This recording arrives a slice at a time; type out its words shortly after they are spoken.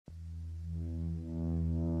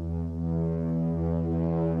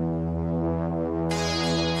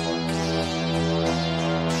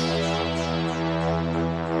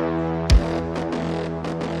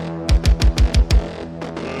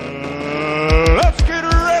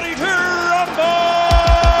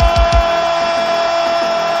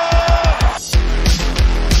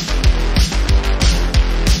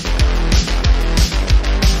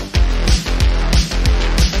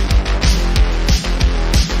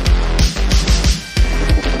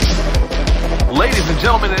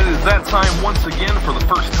Gentlemen, it is that time once again for the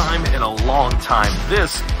first time in a long time.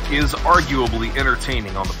 This is arguably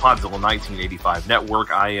entertaining on the Podzilla 1985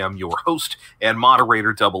 network. I am your host and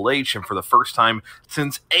moderator, Double H, and for the first time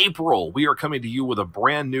since April, we are coming to you with a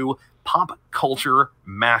brand new pop culture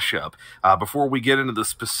mashup. Before we get into the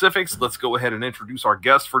specifics, let's go ahead and introduce our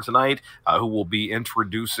guest for tonight, who will be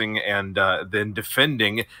introducing and then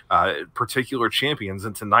defending particular champions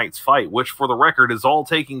in tonight's fight, which, for the record, is all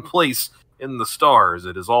taking place in the stars.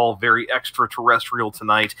 It is all very extraterrestrial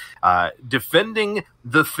tonight. Defending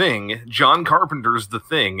The Thing, John Carpenter's The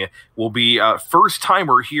Thing, will be first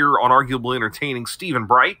timer here on Arguably Entertaining, Stephen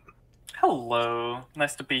Bright. Hello,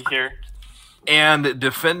 nice to be here. And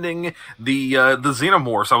defending the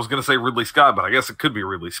xenomorphs, I was going to say Ridley Scott, but I guess it could be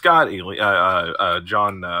Ridley Scott.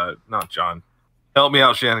 John, not John. Help me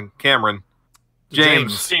out, Shannon. Cameron.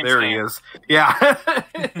 James, there he is. Yeah.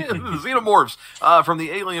 The xenomorphs from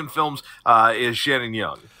the Alien films is Shannon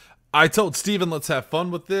Young. I told Steven, let's have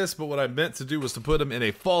fun with this, but what I meant to do was to put him in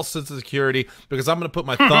a false sense of security because I'm going to put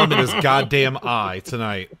my thumb in his goddamn eye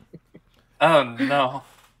tonight. Oh, no.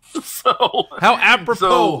 So how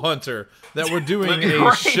apropos, Hunter, that we're doing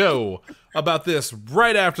a show about this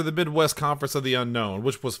right after the Midwest Conference of the Unknown,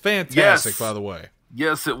 which was fantastic, by the way.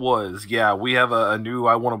 Yes, it was. Yeah, we have a new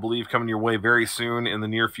I Want to Believe coming your way very soon in the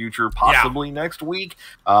near future, possibly next week,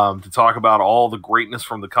 to talk about all the greatness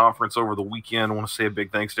from the conference over the weekend. I want to say a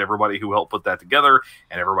big thanks to everybody who helped put that together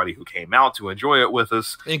and everybody who came out to enjoy it with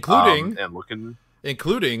us, including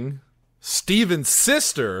Steven's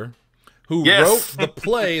sister, who wrote the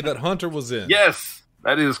play that Hunter was in. Yes.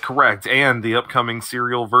 That is correct, and the upcoming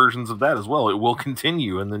serial versions of that as well. It will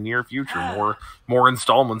continue in the near future. More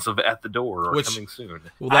installments of At the Door are coming soon.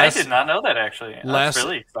 I did not know that, actually. That's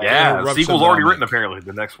really exciting. Yeah, the sequel's already written, apparently,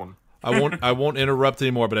 the next one. I won't interrupt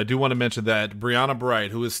anymore, but I do want to mention that Brianna Bright,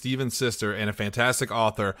 who is Steven's sister and a fantastic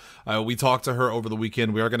author, we talked to her over the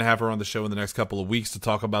weekend. We are going to have her on the show in the next couple of weeks to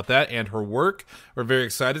talk about that and her work. We're very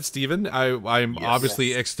excited. Steven, I'm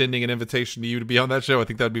obviously extending an invitation to you to be on that show. I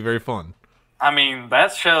think that would be very fun. I mean,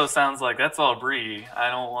 that show sounds like that's all Brie.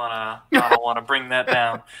 I don't want to bring that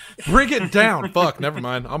down. Bring it down. Fuck, never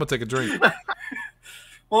mind. I'm gonna take a drink.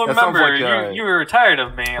 Well, remember, you were tired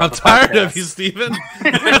of me. I'm tired of you, Steven.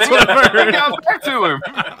 That's what I heard. Back to him.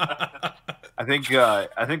 I think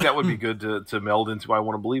that would be good to meld into I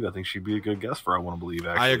Want to Believe. I think she'd be a good guest for I Want to Believe.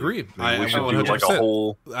 Actually, I agree. We should do like a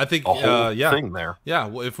whole thing there. Yeah,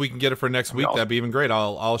 well, if we can get it for next week, that'd be even great.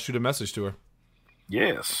 I'll shoot a message to her.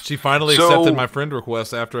 Yes. She finally accepted my friend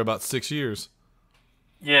request after about 6 years.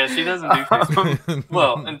 Yeah, she doesn't do Facebook.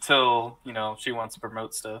 Well, until, she wants to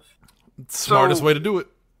promote stuff. Smartest way to do it.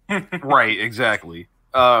 Right, exactly.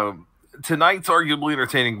 Tonight's Arguably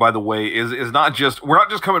Entertaining, by the way, is not just, we're not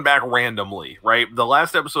just coming back randomly, right? The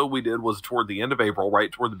last episode we did was toward the end of April,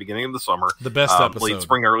 right? Toward the beginning of the summer. The best episode. Late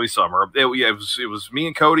spring, early summer. It was me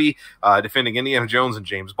and Cody defending Indiana Jones and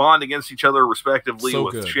James Bond against each other, respectively,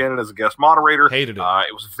 with Shannon as a guest moderator. Hated it.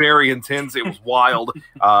 It was very intense. It was wild.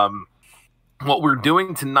 What we're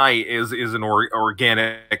doing tonight is an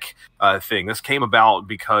organic thing. This came about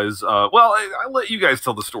because, I'll let you guys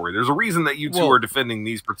tell the story. There's a reason that you two are defending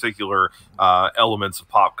these particular elements of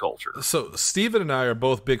pop culture. So Steven and I are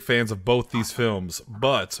both big fans of both these films,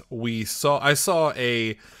 but I saw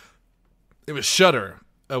it was Shudder,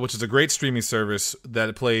 which is a great streaming service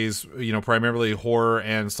that plays, primarily horror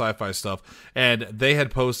and sci-fi stuff. And they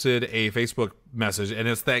had posted a Facebook message, and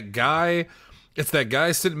it's that guy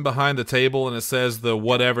sitting behind the table, and it says the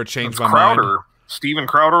whatever changed my mind. Steven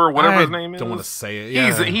Crowder, or whatever his name is. I don't want to say it.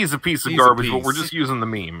 Yeah. He's a piece of garbage, but we're just using the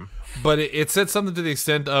meme. But it said something to the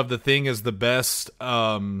extent of The Thing is the best,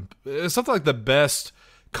 something like the best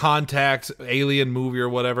Contact alien movie or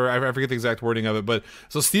whatever. I forget the exact wording of it. But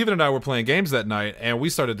so Steven and I were playing games that night, and we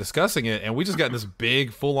started discussing it, and we just got in this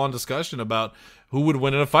big, full-on discussion about who would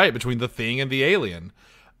win in a fight between The Thing and the alien.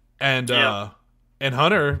 And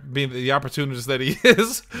Hunter, being the opportunist that he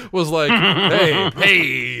is, was like,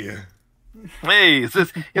 hey,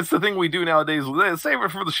 it's the thing we do nowadays. Save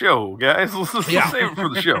it for the show, guys. Let's save it for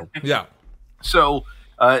the show. Yeah. So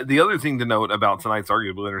the other thing to note about tonight's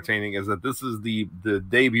Arguably Entertaining is that this is the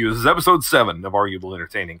debut. This is episode 7 of Arguably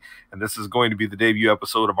Entertaining, and this is going to be the debut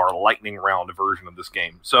episode of our lightning round version of this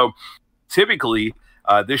game. So typically,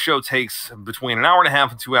 this show takes between an hour and a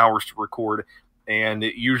half and 2 hours to record. And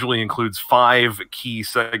it usually includes 5 key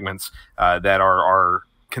segments that our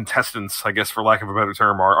contestants, I guess for lack of a better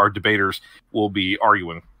term, our debaters will be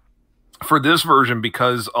arguing. For this version,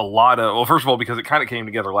 because first of all, because it kind of came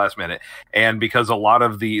together last minute, and because a lot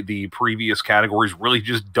of the previous categories really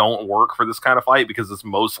just don't work for this kind of fight because it's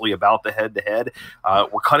mostly about the head-to-head,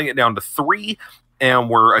 we're cutting it down to 3. and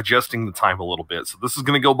we're adjusting the time a little bit. So this is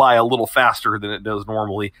going to go by a little faster than it does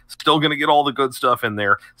normally. Still going to get all the good stuff in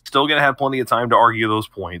there. Still going to have plenty of time to argue those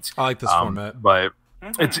points. I like this format. But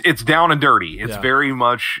it's down and dirty. It's Yeah. very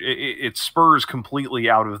much, it spurs completely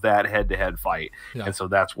out of that head-to-head fight. Yeah. And so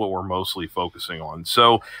that's what we're mostly focusing on.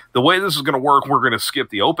 So the way this is going to work, we're going to skip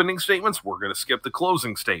the opening statements. We're going to skip the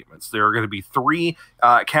closing statements. There are going to be three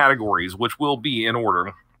categories, which will be in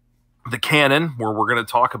order. The canon, where we're going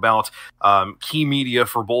to talk about key media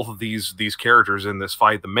for both of these characters in this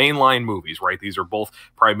fight. The mainline movies, right? These are both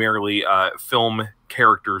primarily film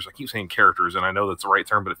characters. I keep saying characters, and I know that's the right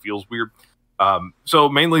term, but it feels weird. So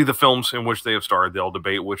mainly the films in which they have starred. They'll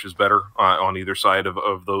debate which is better on either side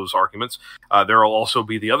of those arguments. There will also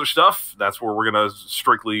be the other stuff. That's where we're going to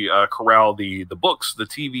strictly corral the books, the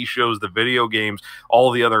TV shows, the video games, all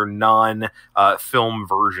the other non-film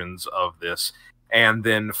versions of this. And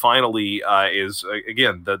then finally is,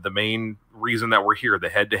 again, the main reason that we're here, the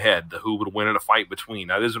head-to-head, the who would win in a fight between.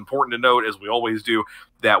 Now, it is important to note, as we always do,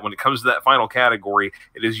 that when it comes to that final category,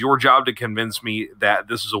 it is your job to convince me that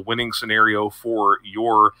this is a winning scenario for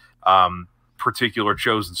your particular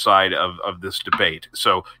chosen side of this debate.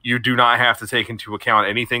 So you do not have to take into account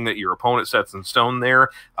anything that your opponent sets in stone there.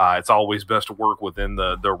 It's always best to work within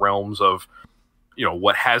the realms of,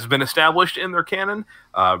 what has been established in their canon,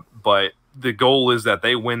 but the goal is that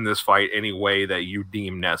they win this fight any way that you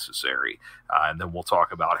deem necessary. And then we'll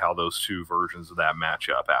talk about how those two versions of that match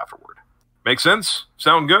up afterward. Make sense?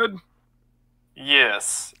 Sound good?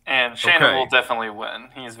 Yes. And Shannon will definitely win.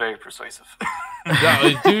 He's very persuasive.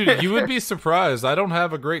 Yeah, dude, you would be surprised. I don't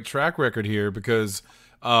have a great track record here because,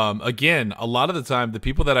 again, a lot of the time, the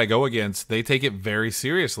people that I go against, they take it very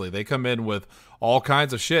seriously. They come in with all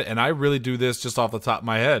kinds of shit, and I really do this just off the top of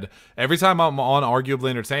my head. Every time I'm on Arguably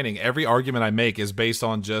Entertaining, every argument I make is based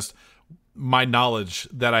on just my knowledge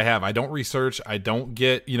that I have. I don't research. I don't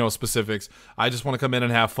get, specifics. I just want to come in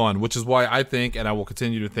and have fun, which is why I think, and I will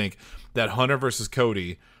continue to think, that Hunter versus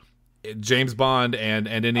Cody, James Bond and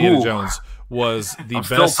Indiana Jones was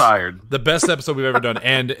the best episode we've ever done.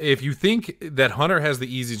 And if you think that Hunter has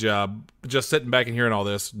the easy job just sitting back and hearing all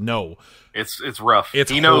this, no. It's rough.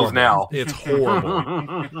 He knows now. It's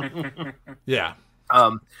horrible. Yeah.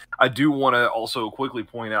 I do want to also quickly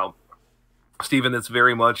point out, Stephen, it's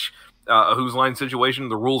very much a whose line situation.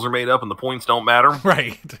 The rules are made up and the points don't matter.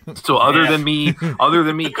 Right. So other than me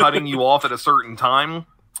cutting you off at a certain time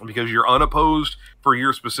because you're unopposed for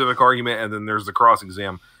your specific argument, and then there's the cross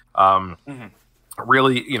exam.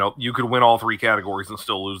 Really, you could win all three categories and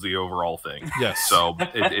still lose the overall thing. Yes. So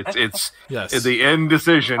it's yes. The end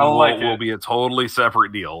decision will be a totally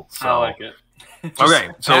separate deal. So. I like it. Okay,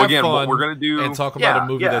 so again, what we're going to do... And talk about a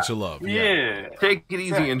movie that you love. Yeah. Take it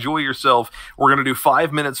easy, enjoy yourself. We're going to do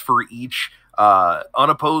 5 minutes for each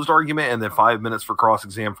unopposed argument, and then 5 minutes for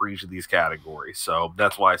cross-exam for each of these categories. So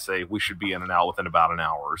that's why I say we should be in and out within about an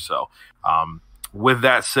hour or so. With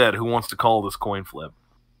that said, who wants to call this coin flip?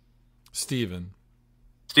 Steven,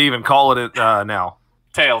 call it now.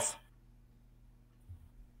 Tails.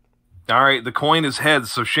 All right, the coin is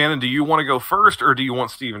heads. So, Shannon, do you want to go first, or do you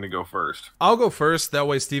want Steven to go first? I'll go first. That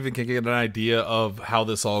way Steven can get an idea of how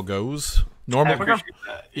this all goes.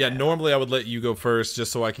 Normally I would let you go first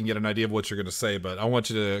just so I can get an idea of what you're going to say, but I want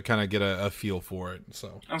you to kind of get a feel for it.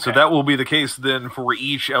 So that will be the case then for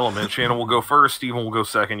each element. Shannon will go first, Steven will go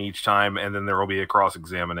second each time, and then there will be a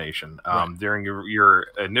cross-examination. Right. During your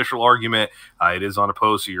initial argument, it is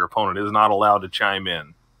unopposed, so your opponent is not allowed to chime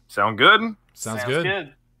in. Sound good? Sounds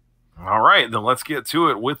good. All right, then let's get to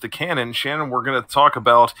it with the canon. Shannon, we're going to talk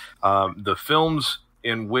about the films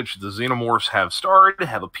in which the xenomorphs have starred,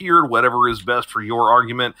 have appeared, whatever is best for your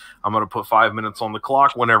argument. I'm going to put 5 minutes on the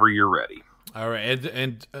clock whenever you're ready. All right,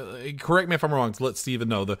 and correct me if I'm wrong, to let Steven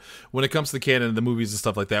know, when it comes to the canon, the movies and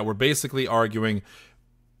stuff like that, we're basically arguing,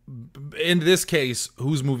 in this case,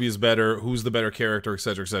 whose movie is better, who's the better character, et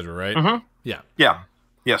cetera, right? Mm-hmm. Yeah.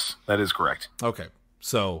 Yes, that is correct. Okay,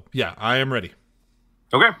 so, yeah, I am ready.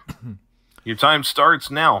 Okay. Your time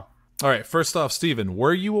starts now. All right, first off, Steven,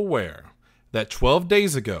 were you aware that 12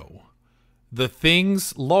 days ago, The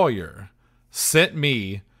Thing's lawyer sent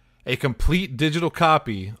me a complete digital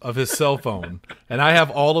copy of his cell phone, and I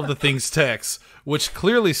have all of The Thing's texts, which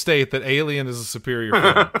clearly state that Alien is a superior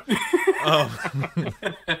film.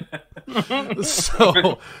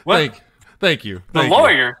 So, thank you. The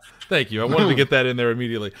lawyer? Thank you. I wanted to get that in there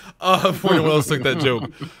immediately before anyone else took that joke.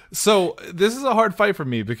 So this is a hard fight for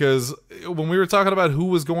me because when we were talking about who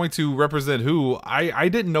was going to represent who, I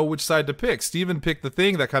didn't know which side to pick. Steven picked The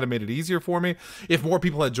Thing. That kind of made it easier for me. If more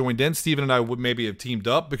people had joined in, Steven and I would maybe have teamed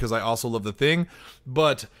up because I also love The Thing.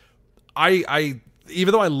 But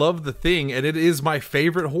even though I love The Thing, and it is my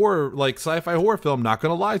favorite horror, like sci-fi horror film, not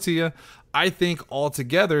gonna lie to you, I think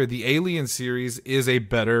altogether the Alien series is a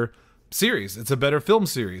better series. It's a better film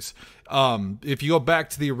series. If you go back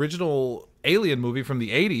to the original Alien movie from the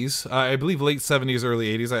 80s, I believe late 70s,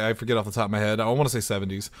 early 80s, I forget off the top of my head. I want to say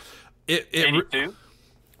 70s. 82?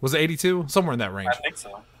 Was it 82? Somewhere in that range. I think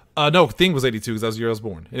so. No, Thing was 82 because that was the year I was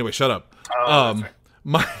born. Anyway, shut up. Oh,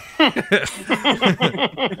 My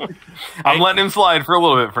I'm letting him slide for a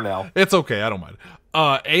little bit for now. It's okay, I don't mind.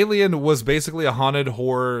 Alien was basically a haunted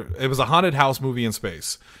horror. It was a haunted house movie in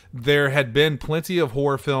space. There had been plenty of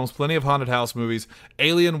horror films, plenty of haunted house movies.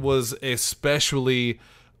 Alien was especially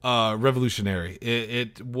revolutionary.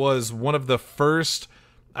 It was one of the first,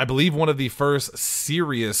 I believe, one of the first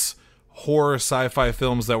serious horror sci-fi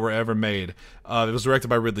films that were ever made. It was directed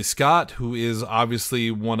by Ridley Scott, who is obviously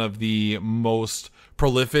one of the most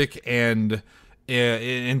prolific and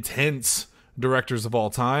intense directors of all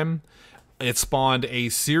time. It spawned a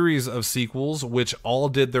series of sequels, which all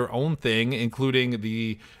did their own thing, including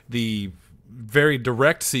the very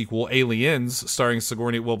direct sequel, Aliens, starring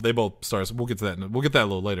Sigourney. Well, they both stars. We'll get to that. We'll get that a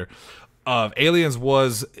little later. Aliens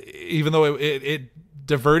was, even though it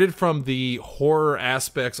diverted from the horror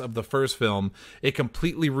aspects of the first film, it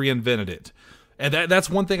completely reinvented it. And that's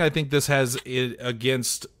one thing I think this has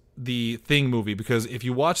against the Thing movie, because if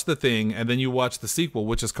you watch The Thing and then you watch the sequel,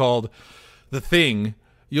 which is called The Thing,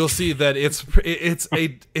 you'll see that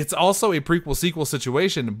it's also a prequel sequel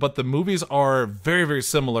situation, but the movies are very, very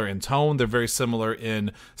similar in tone. They're very similar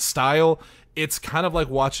in style. It's kind of like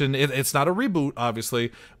watching it. It's not a reboot,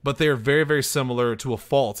 obviously, but they're very, very similar to a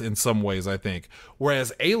fault in some ways, I think.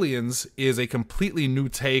 Whereas Aliens is a completely new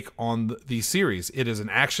take on the series. It is an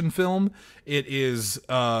action film. It is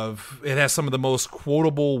it has some of the most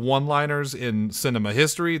quotable one-liners in cinema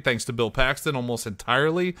history, thanks to Bill Paxton almost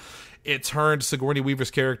entirely. It turned Sigourney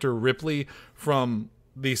Weaver's character Ripley from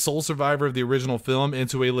the sole survivor of the original film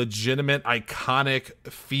into a legitimate, iconic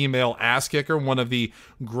female ass kicker, one of the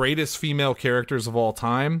greatest female characters of all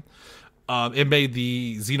time. It made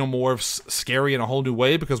the xenomorphs scary in a whole new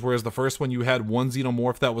way, because whereas the first one you had one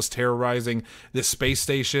xenomorph that was terrorizing this space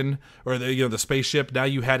station, or the spaceship, now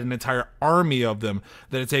you had an entire army of them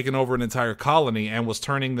that had taken over an entire colony and was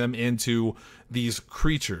turning them into these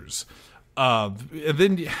creatures. And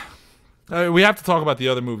then we have to talk about the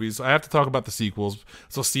other movies. I have to talk about the sequels,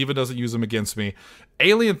 so Steven doesn't use them against me.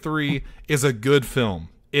 Alien 3 is a good film.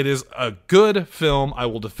 It is a good film. I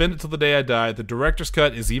will defend it till the day I die. The director's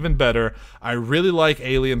cut is even better. I really like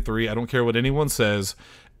Alien 3. I don't care what anyone says.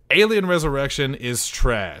 Alien Resurrection is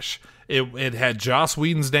trash. It had Joss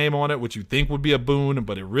Whedon's name on it, which you'd think would be a boon,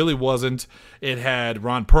 but it really wasn't. It had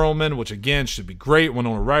Ron Perlman, which again should be great,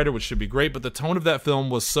 Winona Ryder, which should be great, but the tone of that film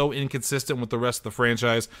was so inconsistent with the rest of the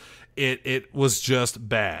franchise, it was just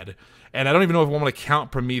bad. And I don't even know if I want to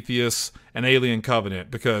count Prometheus and Alien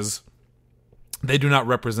Covenant, because they do not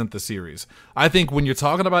represent the series. I think when you're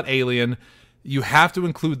talking about Alien, you have to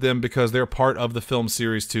include them because they're part of the film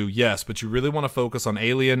series too, yes, but you really want to focus on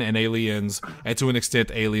Alien and Aliens, and to an extent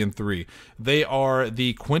Alien 3. They are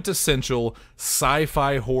the quintessential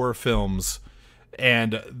sci-fi horror films,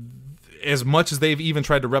 and as much as they've even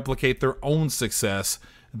tried to replicate their own success,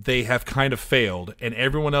 they have kind of failed, and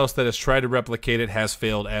everyone else that has tried to replicate it has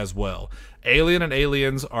failed as well. Alien and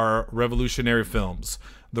Aliens are revolutionary films.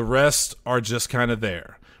 The rest are just kind of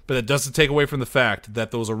there. But it doesn't take away from the fact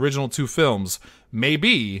that those original two films may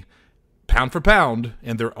be, pound for pound,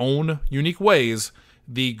 in their own unique ways,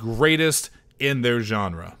 the greatest in their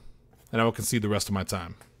genre. And I will concede the rest of my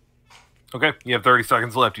time. Okay, you have 30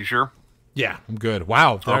 seconds left. You sure? Yeah, I'm good.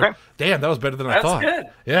 Wow. Okay. Damn, that was better than I thought. That's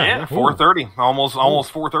good. Yeah. 4:30. Almost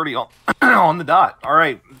 4:30 on the dot. All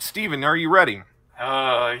right, Steven, are you ready?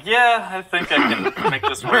 Yeah, I think I can make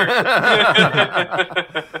this work.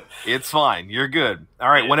 It's fine. You're good. All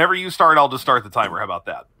right, whenever you start, I'll just start the timer. How about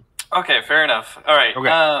that? Okay, fair enough. All right.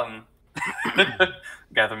 Okay.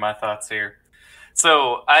 Gather my thoughts here.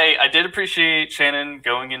 So I did appreciate Shannon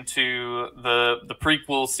going into the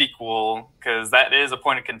prequel sequel, because that is a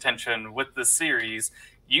point of contention with this series.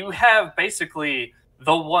 You have basically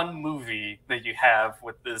the one movie that you have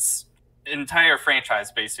with this entire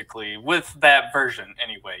franchise, basically, with that version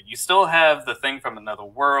anyway. You still have The Thing from Another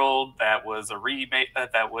World, that was a remake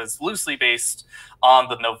that was loosely based on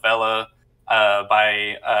the novella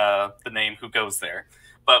by the name Who Goes There.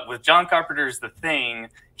 But with John Carpenter's The Thing,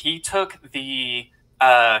 he took the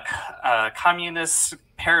communist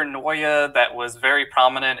paranoia that was very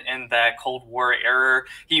prominent in that Cold War era.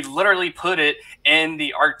 He literally put it in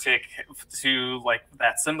the Arctic to, like,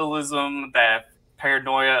 that symbolism, that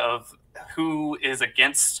paranoia of who is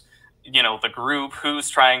against the group, who's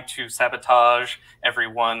trying to sabotage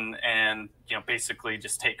everyone and basically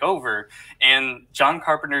just take over. And John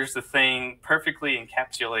Carpenter's The Thing perfectly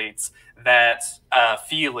encapsulates that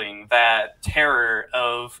feeling, that terror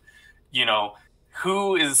of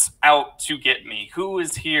who is out to get me, who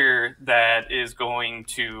is here that is going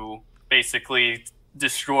to basically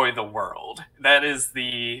destroy the world. That is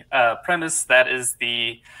the premise, that is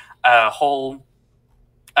the whole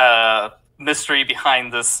mystery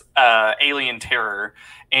behind this alien terror.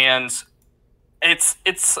 And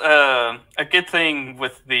it's a good thing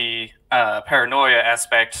with the paranoia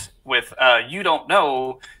aspect, with you don't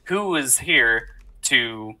know who is here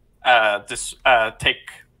to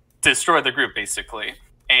destroy the group, basically.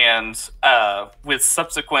 And with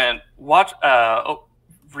subsequent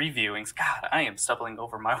reviewings, God, I am stumbling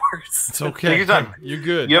over my words. It's okay. Take your time. You're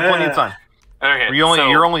good. You have plenty of time. Okay,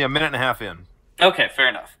 You're only a minute and a half in. Okay, fair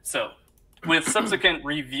enough. So, with subsequent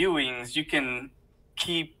reviewings, you can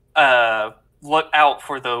keep look out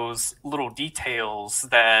for those little details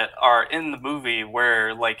that are in the movie,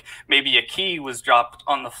 where like maybe a key was dropped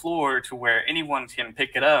on the floor to where anyone can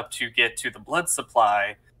pick it up to get to the blood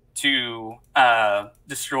supply to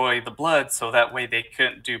destroy the blood, so that way they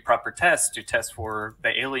couldn't do proper tests to test for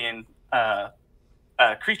the alien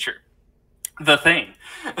creature, the thing,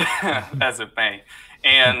 as it may.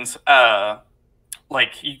 And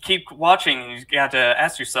like, you keep watching and you got to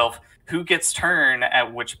ask yourself, who gets turned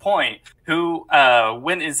at which point?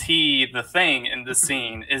 When is he the thing in this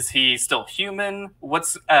scene? Is he still human?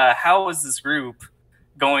 How is this group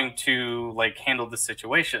going to like handle the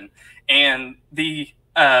situation? And the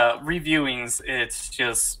reviewings,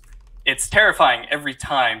 it's terrifying every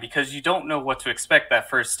time, because you don't know what to expect that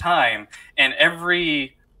first time, and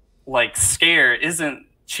every like scare isn't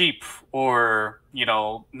cheap or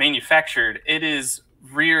manufactured. It is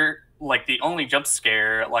like the only jump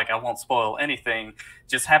scare, like, I won't spoil anything,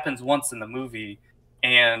 just happens once in the movie,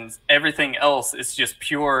 and everything else is just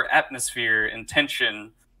pure atmosphere and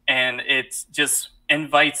tension, and it just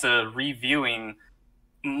invites a reviewing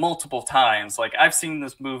multiple times. Like, I've seen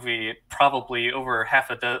this movie probably over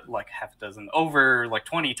over like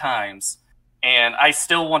 20 times, and I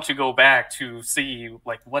still want to go back to see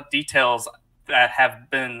like what details that have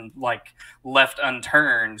been like left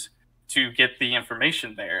unturned to get the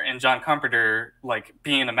information there. And John Carpenter, like,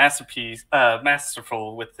 being a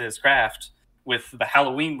masterful with his craft, with the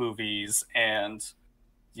Halloween movies and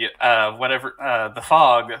The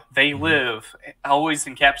Fog, They Live, always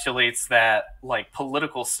encapsulates that like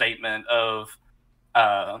political statement of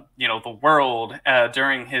the world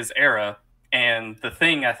during his era. And The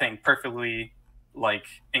Thing, I think, perfectly like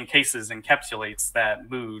encapsulates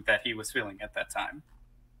that mood that he was feeling at that time.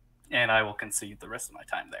 And I will concede the rest of my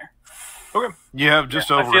time there. Okay. You have just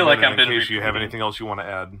over I feel a minute like in case you have anything else you want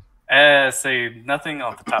to add. Say nothing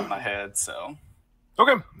off the top of my head, so.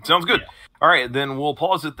 Okay, sounds good. Yeah. All right, then we'll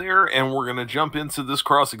pause it there, and we're going to jump into this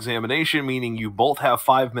cross-examination, meaning you both have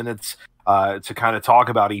 5 minutes to kind of talk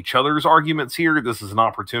about each other's arguments here. This is an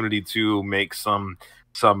opportunity to make some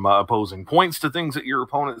opposing points to things that your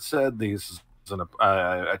opponent said. This is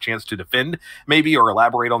a chance to defend, maybe, or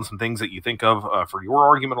elaborate on some things that you think of for your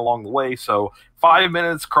argument along the way. So 5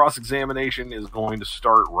 minutes cross-examination is going to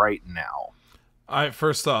start right now.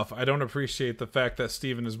 First off, I don't appreciate the fact that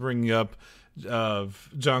Steven is bringing up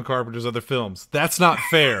John Carpenter's other films. That's not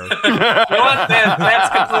fair. You know what?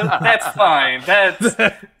 That's fine.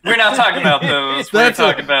 We're not talking about those. We're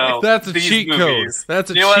talking about that's a these cheat movies. code. That's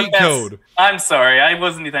a cheat code. I'm sorry, I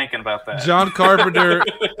wasn't thinking about that. John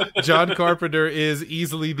Carpenter is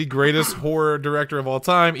easily the greatest horror director of all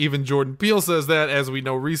time. Even Jordan Peele says that, as we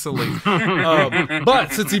know recently.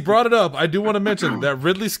 But since he brought it up, I do want to mention that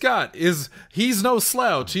Ridley Scott he's no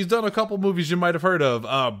slouch. He's done a couple movies you might have heard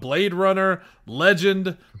of. Blade Runner,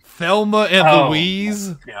 Legend, Thelma and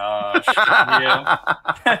Louise. Gosh.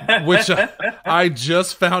 Yeah. Which I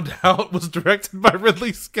just found out was directed by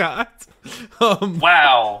Ridley Scott.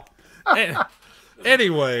 Wow.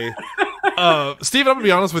 Anyway, Steve, I'm gonna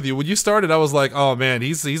be honest with you. When you started, I was like, "Oh man,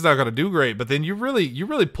 he's not gonna do great." But then you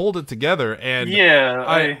really pulled it together, and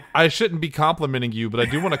yeah, I shouldn't be complimenting you, but I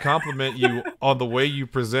do want to compliment you on the way you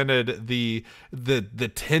presented the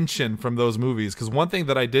tension from those movies. Because one thing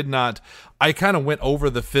that I kind of went over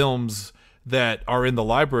the films that are in the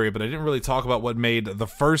library, but I didn't really talk about what made the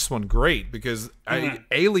first one great, because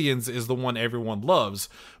Aliens is the one everyone loves,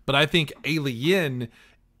 but I think Alien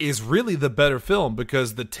is really the better film,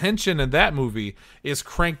 because the tension in that movie is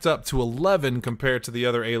cranked up to 11 compared to the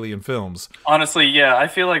other Alien films. Honestly, yeah, I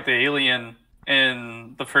feel like the Alien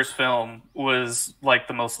in the first film was like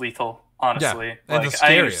the most lethal, honestly. Yeah, and like, the scariest.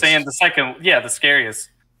 I understand the second, the scariest.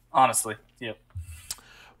 Honestly, yep.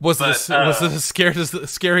 Was this as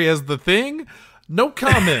scary as The Thing? No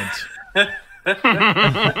comment.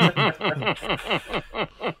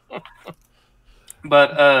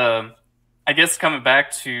 But I guess coming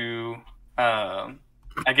back to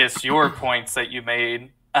I guess your points that you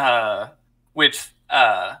made, which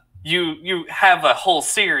you have a whole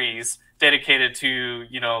series dedicated to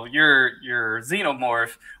your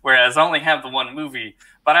xenomorph, whereas I only have the one movie.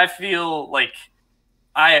 But I feel like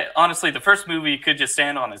honestly the first movie could just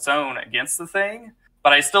stand on its own against The Thing,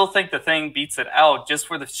 but I still think The Thing beats it out just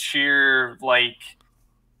for the sheer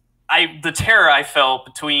the terror I felt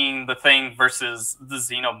between The Thing versus the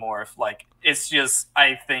xenomorph.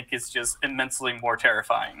 I think it's just immensely more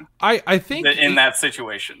terrifying. I think in that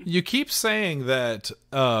situation. You keep saying that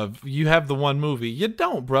you have the one movie. You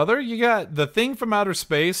don't, brother. You got The Thing from Outer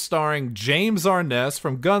Space starring James Arness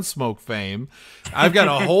from Gunsmoke fame. I've got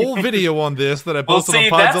a whole video on this that I posted on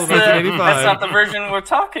Podzilla 1985. That's not the version we're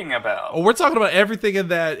talking about. Oh, we're talking about everything in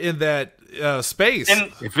that space.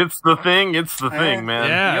 If it's The Thing, it's The Thing, man.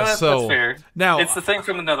 Yeah, that's fair. Now it's The Thing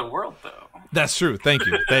from another world, though. That's true. Thank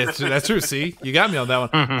you. That's true. See, you got me on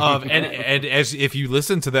that one. And if you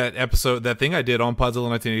listen to that episode, that thing I did on Podzilla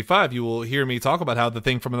 1985, you will hear me talk about how The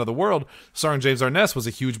Thing from Another World, starring James Arness, was a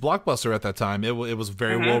huge blockbuster at that time. It was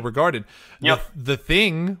very well regarded. Yep. The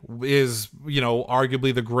Thing is,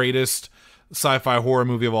 arguably the greatest sci-fi horror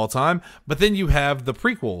movie of all time. But then you have the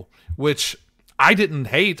prequel, which I didn't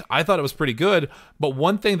hate. I thought it was pretty good. But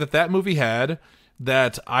one thing that movie had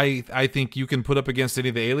that I think you can put up against any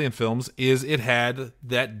of the Alien films is it had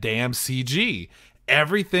that damn CG.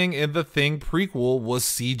 Everything in The Thing prequel was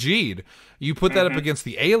CG'd. You put that up against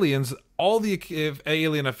the Aliens, all the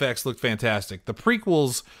alien effects looked fantastic. The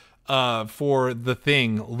prequels for The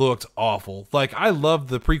Thing looked awful. I loved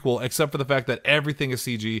the prequel except for the fact that everything is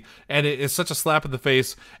CG, and it is such a slap in the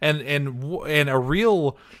face and a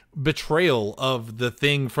real betrayal of The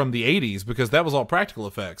Thing from the 80s, because that was all practical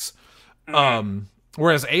effects.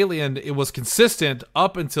 Whereas Alien, it was consistent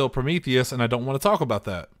up until Prometheus, and I don't want to talk about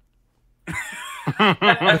that.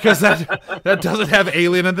 Because that doesn't have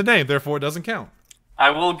Alien in the name, therefore it doesn't count.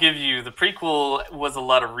 I will give you, the prequel was a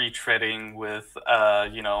lot of retreading with,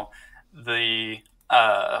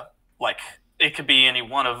 it could be any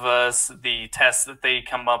one of us, the tests that they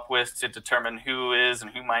come up with to determine who is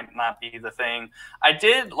and who might not be the Thing. I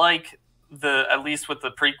did like at least with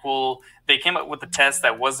the prequel, they came up with a test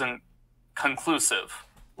that wasn't conclusive.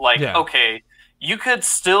 Okay, you could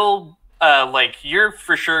still you're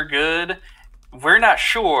for sure good, we're not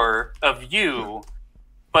sure of you,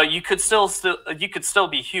 but you could still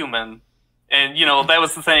be human. And that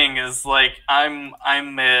was the thing, is I'm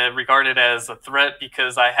regarded as a threat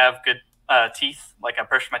because I have good teeth, I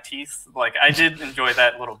brush my teeth. I did enjoy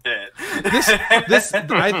that little bit.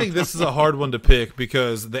 I think this is a hard one to pick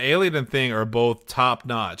because the Alien and Thing are both top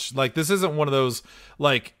notch. This isn't one of those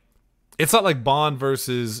it's not like Bond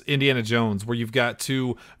versus Indiana Jones, where you've got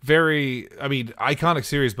two very, iconic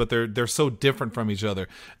series, but they're so different from each other.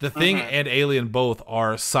 The Thing and Alien both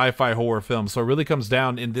are sci-fi horror films, so it really comes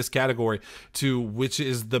down in this category to which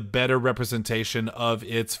is the better representation of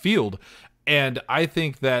its field. And I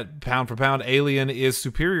think that pound for pound, Alien is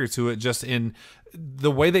superior to it just in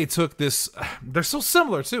the way they took this. They're so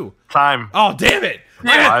similar too. Time. Oh, damn it.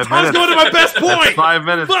 I was going to my best point. 5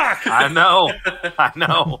 minutes. Fuck. I know.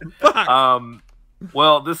 Fuck.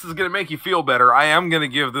 Well, this is going to make you feel better. I am going to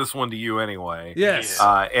give this one to you anyway. Yes.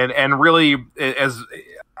 And really, as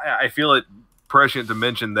I feel it prescient to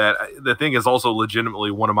mention that The Thing is also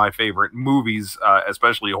legitimately one of my favorite movies,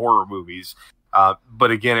 especially horror movies.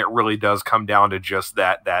 But again, it really does come down to just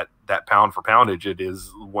that pound for poundage. It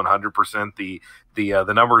is 100%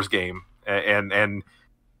 the numbers game, and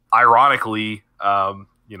ironically,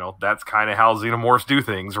 that's kind of how xenomorphs do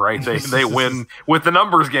things, right? They win with the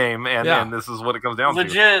numbers game, and this is what it comes down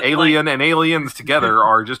to. Alien and Aliens together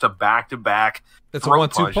are just a back-to-back. It's a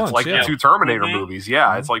 1-2 punch. It's like the two Terminator movies.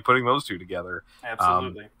 Yeah, it's like putting those two together.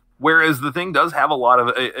 Absolutely. Whereas The Thing does have a lot of,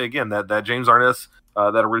 again, that James Arness,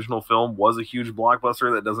 that original film was a huge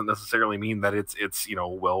blockbuster. That doesn't necessarily mean that it's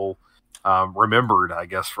well remembered, I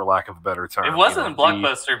guess, for lack of a better term. It wasn't a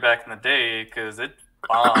blockbuster back in the day because it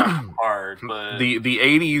bombed hard. But the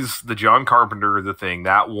 80s, the John Carpenter, The Thing,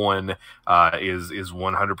 that one is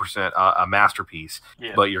 100% a masterpiece.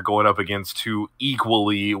 Yeah. But you're going up against two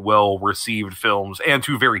equally well received films and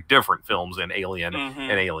two very different films in Alien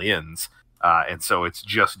and Aliens. And so it's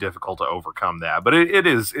just difficult to overcome that. But it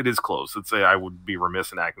is close. I would be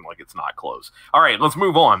remiss in acting like it's not close. All right, let's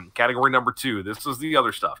move on. Category number 2. This is the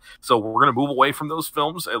other stuff. So we're going to move away from those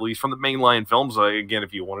films, at least from the mainline films. Again,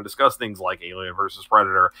 if you want to discuss things like Alien versus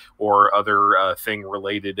Predator or other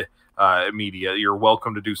thing-related media, you're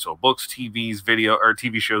welcome to do so. Books, TV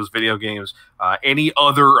shows, video games, any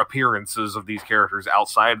other appearances of these characters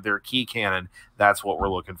outside their key canon. That's what we're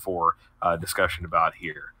looking for discussion about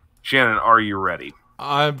here. Shannon, are you ready?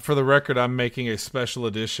 For the record, I'm making a special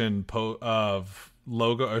edition of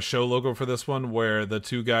a show logo for this one, where the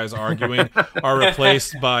two guys arguing are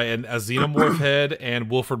replaced by a xenomorph head and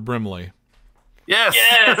Wilford Brimley. Yes.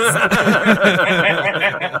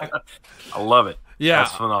 I love it. Yeah,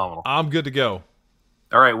 that's phenomenal. I'm good to go.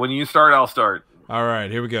 All right, when you start, I'll start. All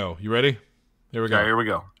right, here we go. You ready? Here we go. All right, here we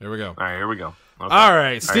go. Here we go. All right, here we go. Okay. All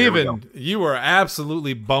right, Steven, you are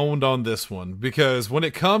absolutely boned on this one, because when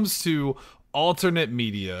it comes to alternate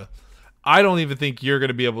media, I don't even think you're going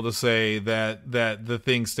to be able to say that The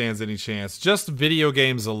Thing stands any chance. Just video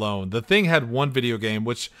games alone. The Thing had one video game,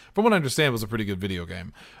 which, from what I understand, was a pretty good video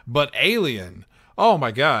game. But Alien, oh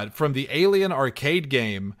my God, from the Alien arcade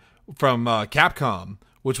game from Capcom,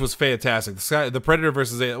 which was fantastic. The Predator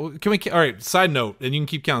versus Alien. All right, side note, and you can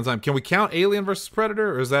keep counting time. Can we count Alien versus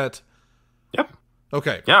Predator, or is that... Yep.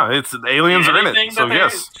 Okay. Yeah, it's aliens are in it. So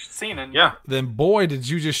yes. Seen it. Yeah. Then boy, did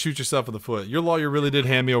you just shoot yourself in the foot. Your lawyer really did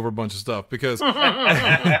hand me over a bunch of stuff, because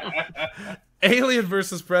Alien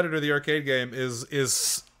versus Predator, the arcade game,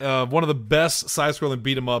 is one of the best side-scrolling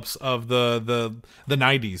beat-em-ups of the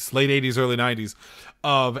 90s, late 80s, early 90s.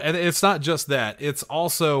 And it's not just that. It's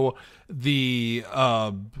also the...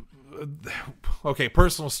 okay,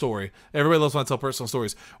 personal story. Everybody loves when I tell personal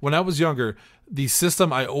stories. When I was younger, the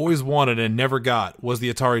system I always wanted and never got was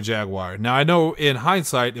the Atari Jaguar. Now, I know in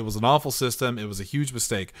hindsight, it was an awful system. It was a huge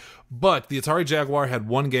mistake. But the Atari Jaguar had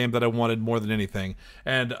one game that I wanted more than anything.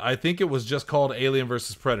 And I think it was just called Alien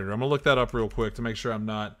vs. Predator. I'm going to look that up real quick to make sure I'm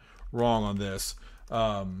not wrong on this.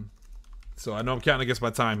 So I know I'm counting against my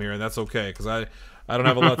time here, and that's okay, because I don't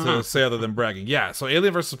have a lot to say other than bragging. Yeah, so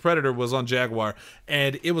Alien vs. Predator was on Jaguar,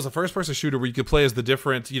 and it was a first-person shooter where you could play as the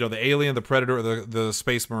different, the alien, the Predator, or the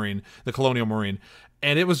Space Marine, the Colonial Marine.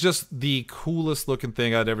 And it was just the coolest-looking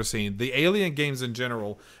thing I'd ever seen. The Alien games in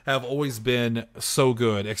general have always been so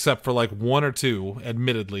good, except for like one or two,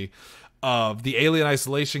 admittedly. The Alien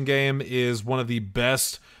Isolation game is one of the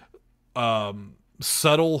best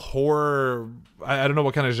subtle horror... I don't know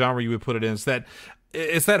what kind of genre you would put it in.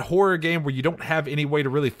 It's that horror game where you don't have any way to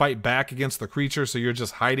really fight back against the creature, so you're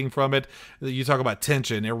just hiding from it. You talk about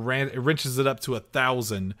tension. It wrenches it up to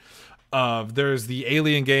 1,000. There's the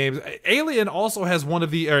Alien games. Alien also has one of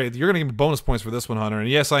the... All right, you're going to give me bonus points for this one, Hunter, and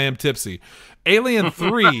yes, I am tipsy. Alien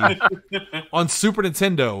 3 on Super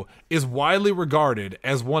Nintendo is widely regarded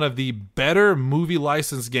as one of the better movie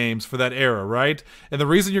license games for that era, right? And the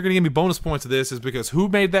reason you're going to give me bonus points to this is because who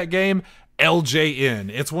made that game? LJN.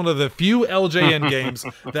 It's one of the few LJN games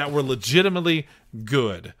that were legitimately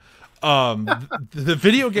good. The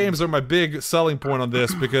video games are my big selling point on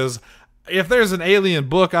this, because if there's an Alien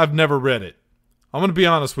book, I've never read it. I'm going to be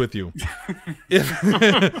honest with you. If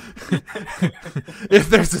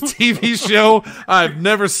there's a TV show, I've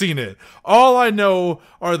never seen it. All I know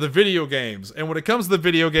are the video games. And when it comes to the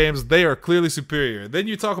video games, they are clearly superior. Then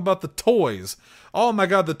you talk about the toys. Oh my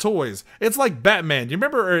God, the toys. It's like Batman. You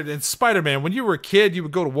remember in Spider-Man, when you were a kid, you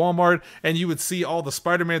would go to Walmart and you would see all the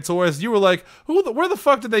Spider-Man toys. You were like, where the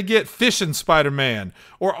fuck did they get Fishing Spider-Man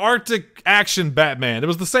or Arctic Action Batman? It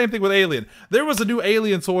was the same thing with Alien. There was a new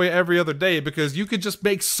Alien toy every other day because you could just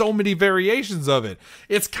make so many variations of it.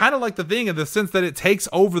 It's kind of like the Thing in the sense that it takes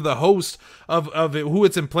over the host of it, who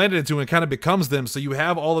it's implanted into, and kind of becomes them. So you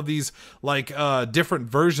have all of these like different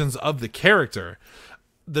versions of the character.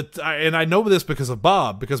 And I know this because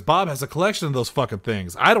Bob has a collection of those fucking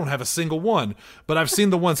things. I don't have a single one, but I've seen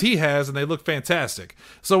the ones he has, and they look fantastic.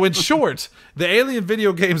 So in short, the Alien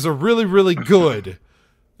video games are really, really good.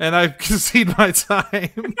 And I concede my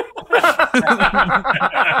time.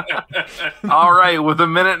 All right, with a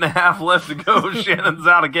minute and a half left to go, Shannon's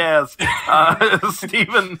out of gas.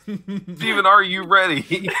 Steven, are you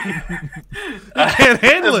ready? I can't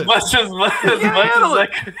handle it. As much as I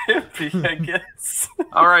could be, I guess.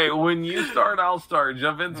 All right, when you start, I'll start.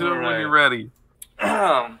 Jump into it when you're ready.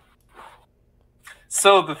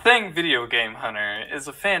 So, The Thing video game, Hunter, is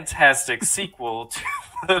a fantastic sequel to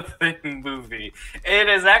The Thing movie. It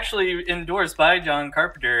is actually endorsed by John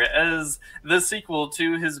Carpenter as the sequel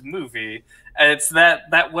to his movie. It's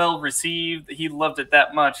that well received. He loved it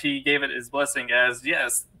that much. He gave it his blessing as,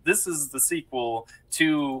 yes, this is the sequel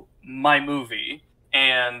to my movie.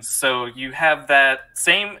 And so you have that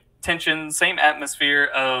same tension, same atmosphere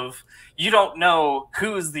of you don't know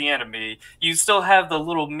who's the enemy. You still have the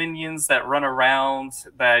little minions that run around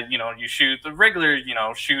that, you shoot, the regular,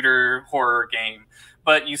 shooter horror game.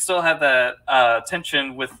 But you still have that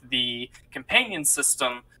tension with the companion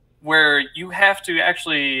system where you have to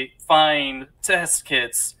actually find test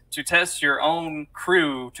kits to test your own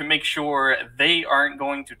crew to make sure they aren't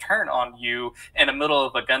going to turn on you in the middle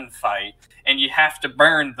of a gunfight. And you have to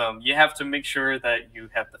burn them. You have to make sure that you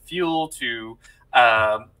have the fuel to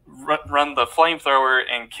run the flamethrower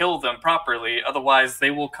and kill them properly. Otherwise,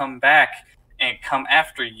 they will come back and come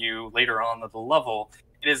after you later on in the level.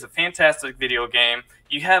 It is a fantastic video game.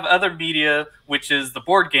 You have other media, which is the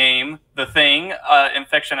board game, The Thing,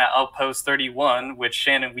 Infection at Outpost 31, which,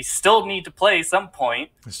 Shannon, we still need to play some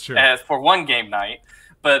point. That's true. For one game night.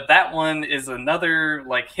 But that one is another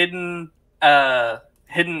hidden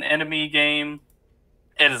enemy game.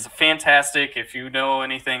 It is fantastic if you know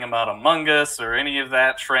anything about Among Us or any of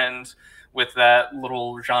that trend with that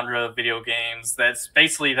little genre of video games. That's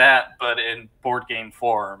basically that, but in board game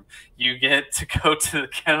form. You get to go to the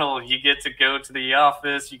kennel, you get to go to the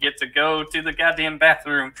office, you get to go to the goddamn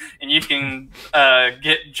bathroom, and you can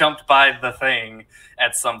get jumped by the thing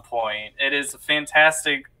at some point. It is a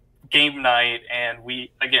fantastic game night, and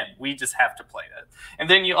we just have to play it. And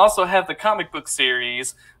then you also have the comic book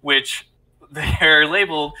series, which they're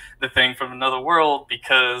labeled The Thing from Another World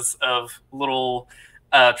because of little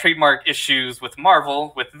trademark issues with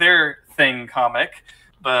Marvel with their Thing comic,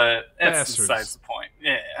 but that's besides the point.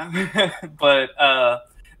 Yeah. But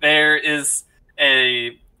there is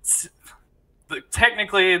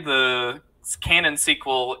technically the canon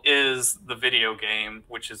sequel is the video game,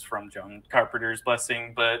 which is from John Carpenter's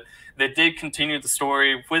blessing, but they did continue the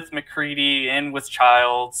story with McCready and with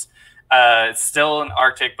Childs. It's still in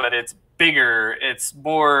Arctic, but it's bigger, it's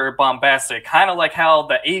more bombastic, kind of like how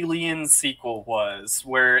the Alien sequel was,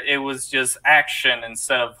 where it was just action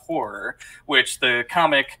instead of horror, which the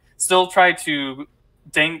comic still tried to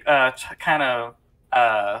kind of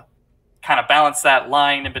balance that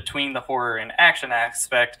line in between the horror and action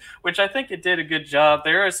aspect, which I think it did a good job.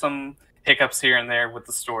 There are some hiccups here and there with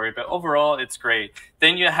the story, but overall it's great.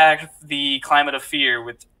 Then you have the Climate of Fear,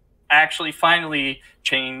 which actually finally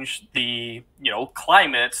change the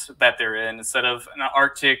climate that they're in. Instead of an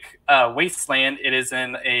Arctic wasteland, it is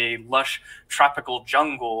in a lush tropical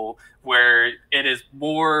jungle where it is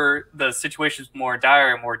the situation is more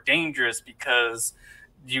dire, more dangerous because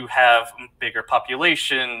you have bigger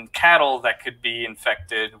population, cattle that could be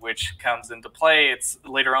infected, which comes into play. It's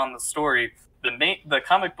later on in the story. The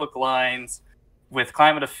comic book lines with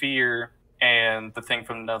Climate of Fear and The Thing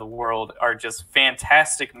from Another World are just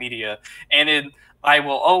fantastic media. And I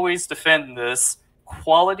will always defend this: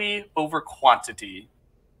 quality over quantity.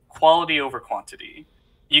 Quality over quantity.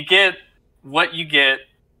 You get what you get,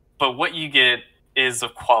 but what you get is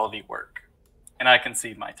of quality work. And I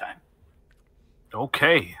concede my time.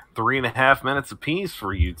 Okay, 3.5 minutes apiece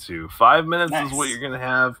for you two. 5 minutes is what you're going to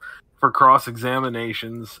have for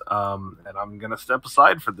cross-examinations, and I'm going to step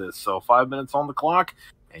aside for this. So 5 minutes on the clock,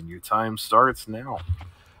 and your time starts now.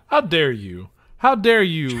 How dare you? How dare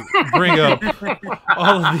you bring up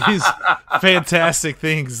all of these fantastic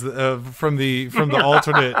things from the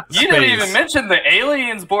alternate space? You didn't even mention the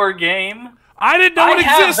Aliens board game. I didn't know it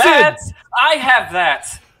existed. I have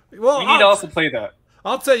that. Well, we need to also play that.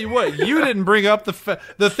 I'll tell you what. You didn't bring up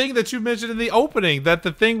the thing that you mentioned in the opening, that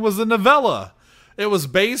the thing was a novella. It was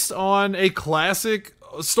based on a classic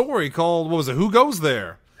story called, what was it? Who Goes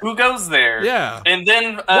There? Who Goes There? Yeah. And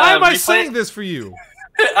then why am I saying this for you?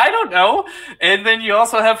 I don't know. And then you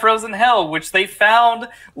also have Frozen Hell, which they found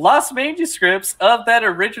lost manuscripts of that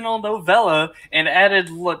original novella and added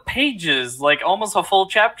pages, like almost a full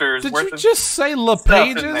chapter's worth of. Did you just say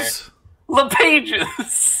LePages?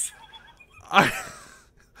 LePages.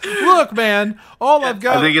 Look, man, all I've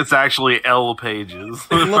got. I think it's actually L pages.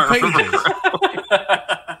 LePages.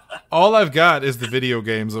 All I've got is the video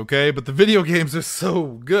games, okay? But the video games are so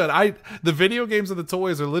good. The video games and the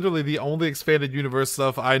toys are literally the only expanded universe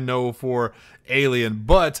stuff I know for Alien.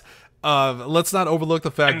 But let's not overlook the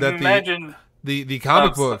fact that the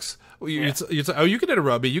comic books. You can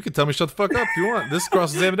interrupt me. You can tell me shut the fuck up if you want. This is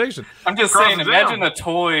cross-examination. I'm just saying, imagine a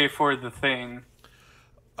toy for the thing.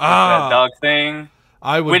 That dog thing.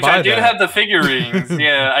 I would Which buy I do that. have the figurines.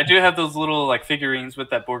 Yeah, I do have those little like figurines with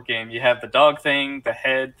that board game. You have the dog thing, the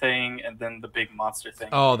head thing, and then the big monster thing.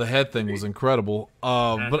 Oh, the head thing was incredible.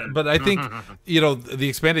 But I think the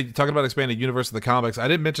expanded, talking about expanded universe of the comics. I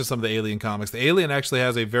didn't mention some of the Alien comics. The Alien actually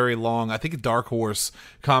has a very long, I think, Dark Horse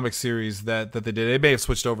comic series that they did. They may have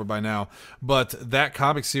switched over by now, but that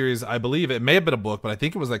comic series, I believe it may have been a book, but I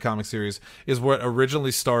think it was that comic series is what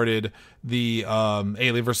originally started the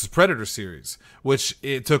Alien versus Predator series, which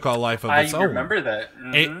it took a life of its own. I remember that.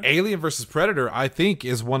 Mm-hmm. Alien versus Predator, I think,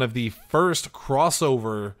 is one of the first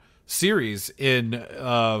crossover series in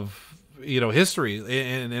history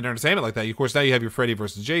in entertainment like that. Of course, now you have your Freddy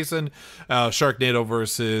versus Jason, Sharknado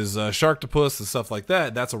versus Sharktopus and stuff like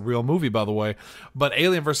that. That's a real movie, by the way. But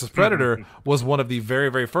Alien versus Predator was one of the very,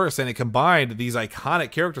 very first, and it combined these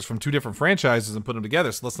iconic characters from two different franchises and put them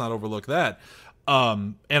together. So let's not overlook that.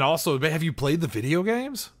 And also, have you played the video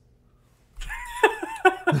games?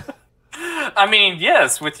 I mean,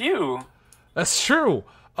 yes, with you. That's true.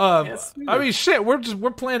 Yes, I mean, shit, we're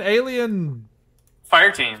playing Alien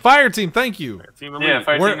Fire Team. Fire Team. Thank you. Fire Team Elite. Yeah,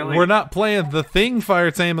 Fire Team Elite. We're not playing the thing. Fire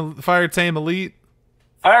Team Elite.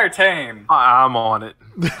 Fire Team. I'm on it.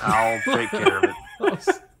 I'll take care of it.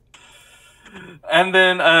 And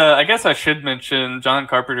then I guess I should mention John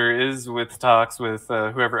Carpenter is with talks with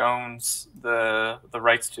whoever owns the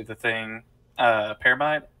rights to the thing,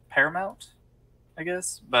 Paramount, I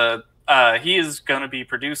guess. But he is going to be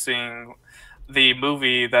producing the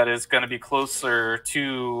movie that is going to be closer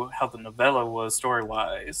to how the novella was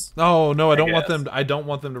story-wise. Oh no, I don't want them. I don't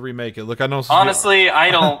want them to remake it. Look, I know. Honestly,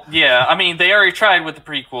 I don't. Yeah, I mean, they already tried with the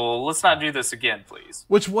prequel. Let's not do this again, please.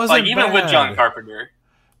 Which wasn't like even bad. with John Carpenter.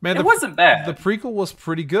 Man, it wasn't bad. The prequel was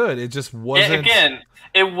pretty good. It just wasn't.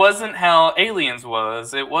 It wasn't how Aliens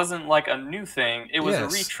was. It wasn't like a new thing. It was a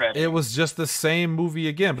retread. It was just the same movie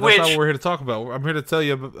again. But that's not what we're here to talk about. I'm here to tell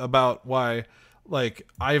you about why. Like,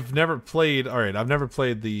 I've never played. All right, I've never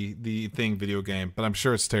played the Thing video game, but I'm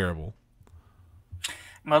sure it's terrible.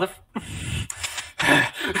 That's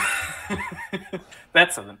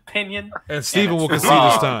an opinion. And Steven will concede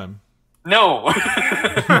this time. No.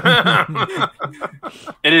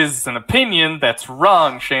 It is an opinion that's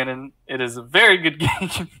wrong, Shannon. It is a very good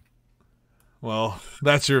game. Well,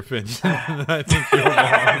 that's your opinion. I think you're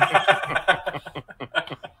wrong.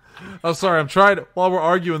 I'm sorry. While we're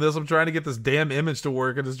arguing this, I'm trying to get this damn image to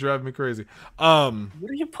work, and it's driving me crazy. What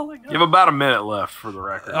are you pulling up? You have about a minute left for the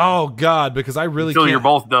record. Oh God, because I really until can't. You're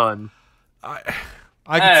both done.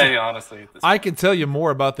 Honestly, I can tell you more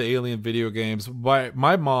about the Alien video games.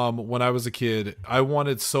 My mom, when I was a kid, I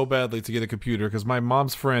wanted so badly to get a computer because my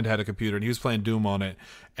mom's friend had a computer and he was playing Doom on it.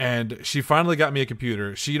 And she finally got me a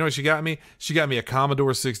computer. She got me a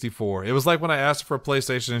Commodore 64. It was like when I asked for a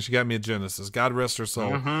PlayStation and she got me a Genesis. God rest her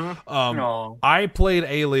soul. I played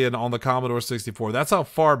Alien on the Commodore 64. That's how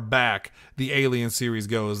far back the Alien series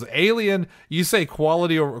goes. Alien, you say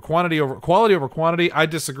quality over quantity. I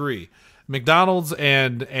disagree. McDonald's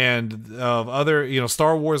and other,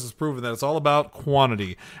 Star Wars has proven that it's all about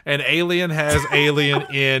quantity, and Alien has Alien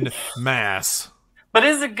in mass. But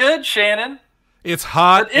is it good, Shannon? It's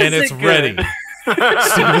hot and it's ready.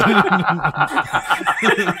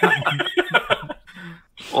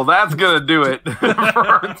 Well, that's gonna do it for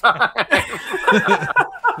our time.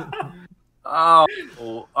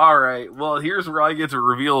 Oh, all right. Well, here's where I get to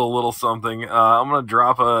reveal a little something. I'm gonna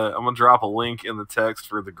drop a link in the text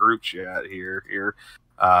for the group chat here.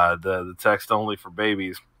 The text only for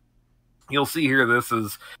babies. You'll see here. This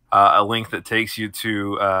is a link that takes you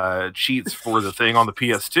to cheats for the thing on the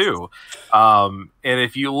PS2. And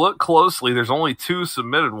if you look closely, there's only 2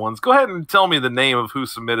 submitted ones. Go ahead and tell me the name of who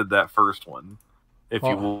submitted that first one. If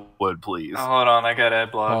you would, please. Oh, hold on, I got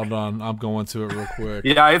ad block. Hold on, I'm going to it real quick.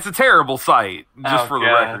 Yeah, it's a terrible site, just for the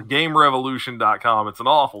record. GameRevolution.com. It's an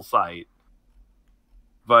awful site.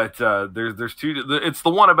 But there's 2. It's the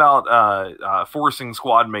one about forcing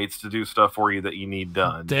squad mates to do stuff for you that you need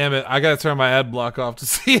done. Damn it, I gotta turn my ad block off to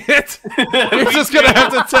see it. You're just gonna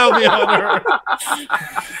have to tell me, Hunter.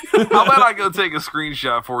 How about I go take a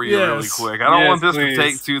screenshot for you really quick? I don't want this to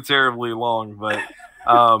take too terribly long, but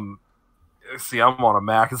see, I'm on a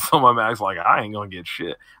Mac, and some of my Mac's like, I ain't gonna get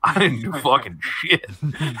shit. I didn't do fucking shit.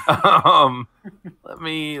 Let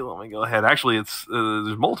me go ahead. Actually, it's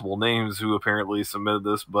there's multiple names who apparently submitted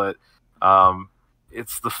this, but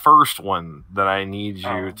it's the first one that I need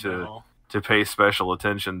you to pay special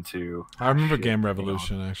attention to. I remember Game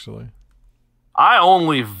Revolution, actually. I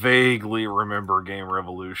only vaguely remember Game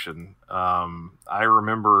Revolution. I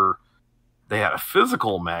remember they had a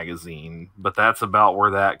physical magazine, but that's about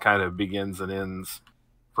where that kind of begins and ends.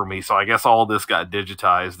 for me. So I guess all this got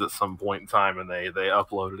digitized at some point in time, and they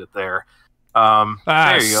uploaded it there. There you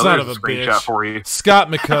go. Son There's of a a screenshot bitch. for you. Scott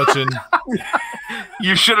McCutcheon.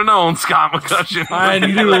 You should have known, Scott McCutcheon. I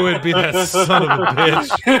knew it would be that son of a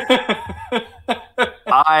bitch.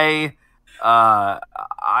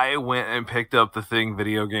 I went and picked up the Thing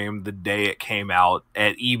video game the day it came out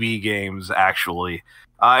at EB Games, actually.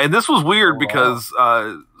 And this was weird because,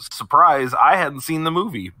 surprise, I hadn't seen the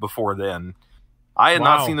movie before then. I had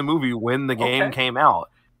not seen the movie when the game came out.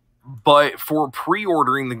 But for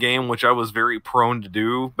pre-ordering the game, which I was very prone to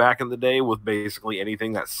do back in the day with basically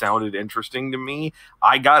anything that sounded interesting to me,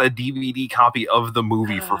 I got a DVD copy of the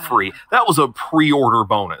movie for free. That was a pre-order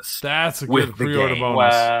bonus. That's a good pre-order bonus.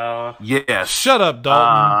 Wow. Yes. Shut up,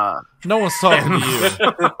 Dalton. No one's talking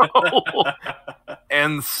to you.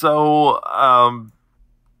 And so,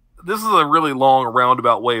 this is a really long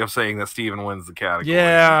roundabout way of saying that Steven wins the category.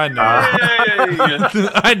 Yeah, I know.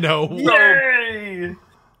 I know. Yay!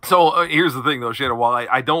 So here's the thing, though, Shannon. While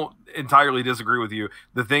I don't entirely disagree with you,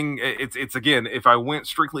 the thing it's again, if I went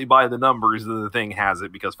strictly by the numbers, the Thing has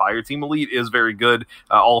it because Fireteam Elite is very good,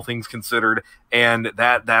 all things considered, and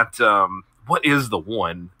that what is the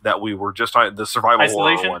one that we were just talking, the survival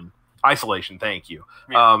horror one? Isolation. Thank you.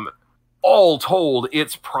 Yeah. All told,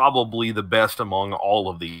 it's probably the best among all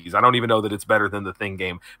of these. I don't even know that it's better than the Thing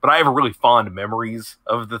game, but I have really fond memories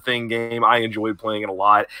of the Thing game. I enjoyed playing it a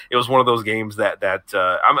lot. It was one of those games that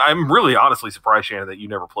I'm really honestly surprised, Shannon, that you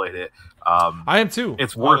never played it. I am too.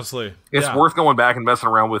 It's honestly, worth going back and messing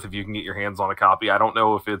around with if you can get your hands on a copy. I don't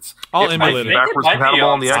know if it's emulate it. Backwards compatible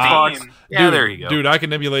on the Xbox. Yeah, there you go, dude. I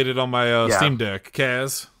can emulate it on my Steam Deck,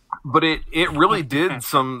 Kaz. But it really did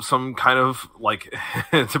some kind of, like,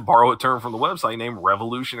 to borrow a term from the website, named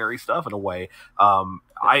revolutionary stuff in a way.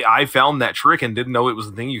 I found that trick and didn't know it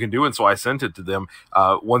was the thing you can do, and so I sent it to them.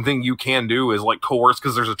 One thing you can do is, like, coerce,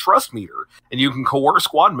 because there's a trust meter, and you can coerce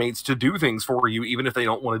squad mates to do things for you even if they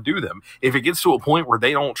don't want to do them. If it gets to a point where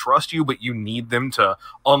they don't trust you, but you need them to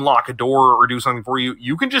unlock a door or do something for you,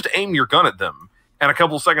 you can just aim your gun at them, and a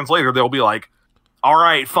couple seconds later they'll be like, all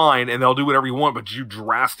right, fine, and they'll do whatever you want, but you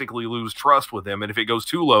drastically lose trust with them, and if it goes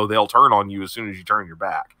too low, they'll turn on you as soon as you turn your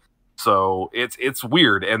back. So it's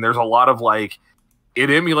weird, and there's a lot of, like,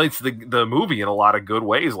 it emulates the movie in a lot of good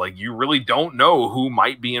ways. Like, you really don't know who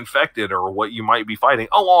might be infected or what you might be fighting,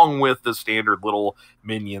 along with the standard little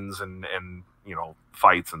minions and you know,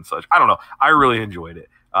 fights and such. I don't know. I really enjoyed it.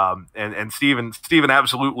 And Steven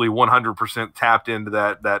absolutely 100% tapped into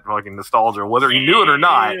that fucking nostalgia, whether he knew it or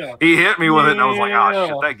not. He hit me with it, and I was like, oh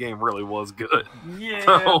shit, that game really was good. Yeah.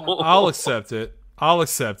 So, I'll accept it.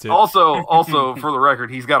 Also, for the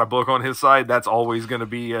record, he's got a book on his side. That's always going to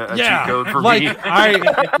be a cheat code for me.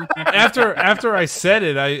 After I said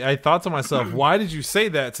it, I thought to myself, why did you say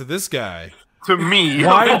that to this guy? To me.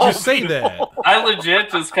 Why did you say that? I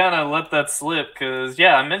legit just kind of let that slip because,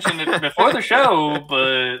 I mentioned it before the show,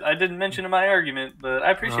 but I didn't mention it in my argument. But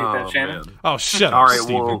I appreciate that, Shannon. Man. Oh, shut up, all right,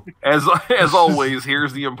 Steven. well, as always,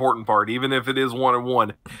 here's the important part. Even if it is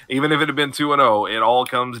 1-1, even if it had been 2-0, it all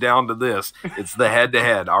comes down to this. It's the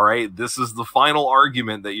head-to-head, all right? This is the final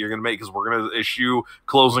argument that you're going to make because we're going to issue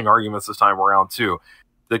closing arguments this time around, too.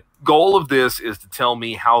 The goal of this is to tell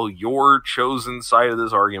me how your chosen side of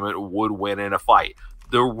this argument would win in a fight.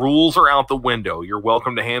 The rules are out the window. You're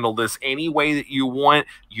welcome to handle this any way that you want.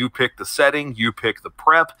 You pick the setting, you pick the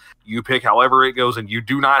prep, you pick however it goes, and you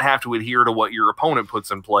do not have to adhere to what your opponent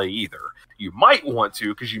puts in play either. You might want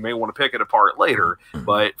to, because you may want to pick it apart later,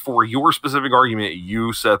 but for your specific argument,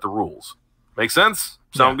 you set the rules. Make sense?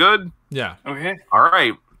 Sound good? Yeah. Okay. All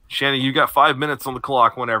right. Shannon, you got 5 minutes on the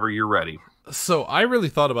clock whenever you're ready. So I really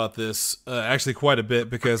thought about this actually quite a bit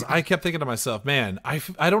because I kept thinking to myself, man,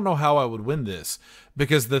 I don't know how I would win this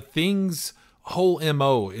because the Thing's whole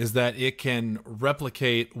MO is that it can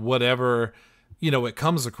replicate whatever, it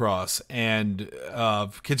comes across and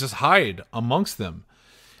can just hide amongst them.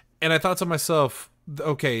 And I thought to myself,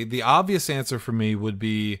 okay, the obvious answer for me would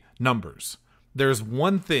be numbers. There's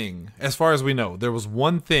one thing, as far as we know, there was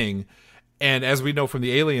one thing. And as we know from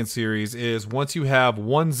the Alien series, is once you have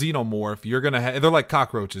one xenomorph, you're going to have... They're like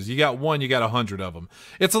cockroaches. You got one, you got 100 of them.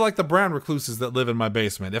 It's like the brown recluses that live in my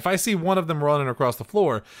basement. If I see one of them running across the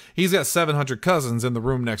floor, he's got 700 cousins in the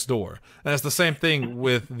room next door. And it's the same thing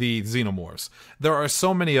with the xenomorphs. There are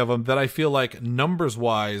so many of them that I feel like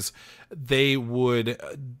numbers-wise, they would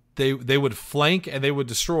flank and they would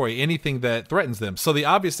destroy anything that threatens them. So the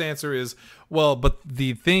obvious answer is, well, but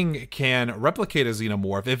the Thing can replicate a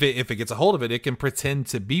xenomorph. If it gets a hold of it, it can pretend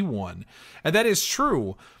to be one. And that is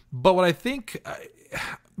true. But what I think,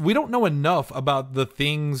 we don't know enough about the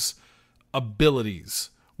Thing's abilities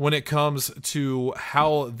when it comes to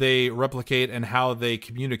how they replicate and how they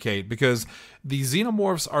communicate, because the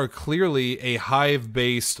xenomorphs are clearly a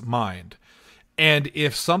hive-based mind. And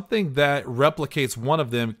if something that replicates one of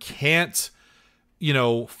them can't,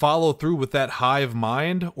 follow through with that hive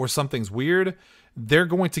mind, or something's weird, they're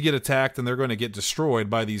going to get attacked and they're going to get destroyed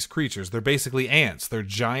by these creatures. They're basically ants. They're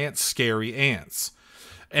giant, scary ants.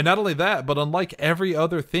 And not only that, but unlike every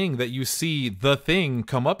other thing that you see the Thing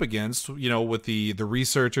come up against, with the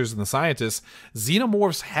researchers and the scientists,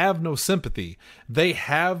 xenomorphs have no sympathy. They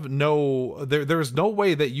have no, there's no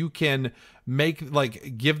way that you can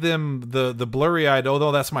give them the blurry-eyed, oh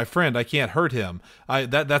no, that's my friend, I can't hurt him.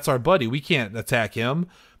 That's our buddy, we can't attack him.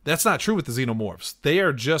 That's not true with the xenomorphs. They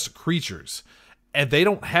are just creatures. And they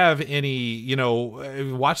don't have any,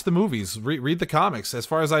 watch the movies, read the comics. As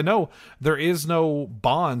far as I know, there is no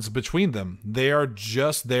bonds between them. They are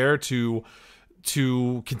just there to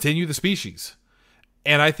continue the species.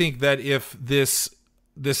 And I think that if this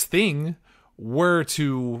thing were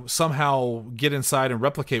to somehow get inside and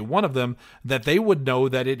replicate one of them, that they would know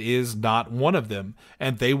that it is not one of them.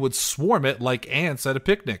 And they would swarm it like ants at a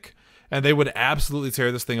picnic. And they would absolutely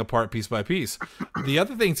tear this thing apart piece by piece. The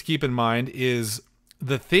other thing to keep in mind is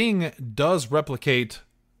the Thing does replicate,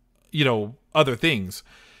 other things.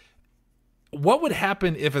 What would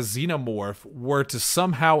happen if a xenomorph were to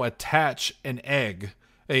somehow attach an egg,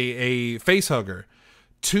 a facehugger,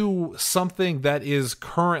 to something that is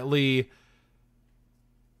currently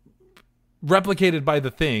replicated by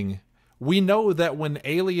the Thing? We know that when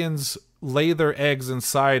aliens lay their eggs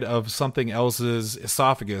inside of something else's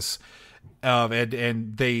esophagus,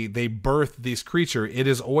 and they birth this creature, it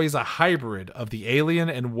is always a hybrid of the alien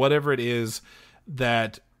and whatever it is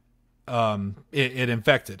that it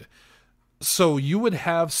infected. So you would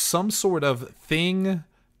have some sort of Thing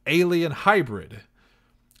alien hybrid,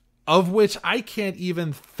 of which I can't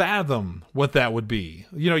even fathom what that would be.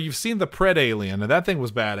 You've seen the Pred alien, and that thing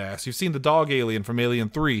was badass. You've seen the dog alien from Alien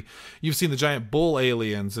 3. You've seen the giant bull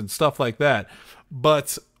aliens and stuff like that.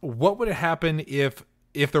 But what would happen if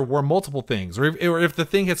there were multiple things, or if the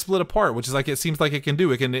Thing had split apart, which is it seems like it can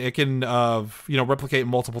do. It can replicate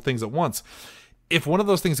multiple things at once. If one of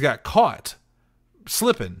those things got caught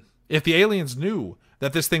slipping, if the aliens knew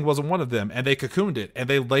that this thing wasn't one of them, and they cocooned it, and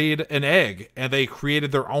they laid an egg, and they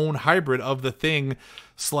created their own hybrid of the Thing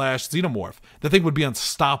 / xenomorph, the thing would be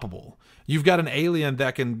unstoppable. You've got an alien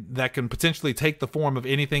that can potentially take the form of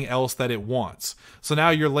anything else that it wants. So now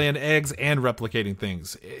you're laying eggs and replicating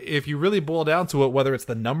things. If you really boil down to it, whether it's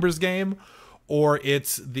the numbers game or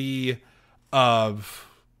it's the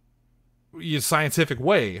scientific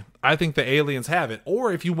way, I think the aliens have it.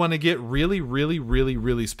 Or if you want to get really, really, really,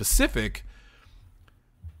 really specific,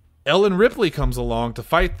 Ellen Ripley comes along to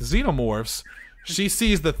fight the xenomorphs. She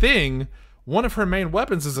sees the Thing. One of her main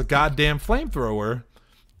weapons is a goddamn flamethrower.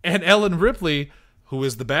 And Ellen Ripley, who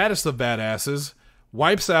is the baddest of badasses,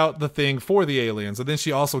 wipes out the Thing for the aliens, and then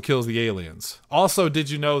she also kills the aliens. Also, did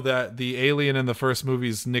you know that the alien in the first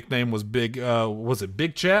movie's nickname was was it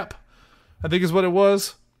Big Chap? I think is what it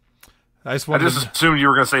was. I just assumed you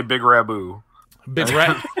were going to say Big Rabu. Big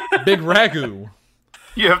Ragu.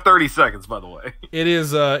 You have 30 seconds, by the way. It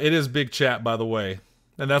is Big Chap, by the way.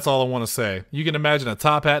 And that's all I want to say. You can imagine a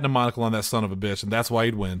top hat and a monocle on that son of a bitch, and that's why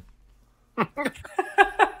he'd win.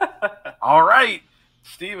 All right,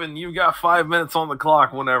 Steven, you've got 5 minutes on the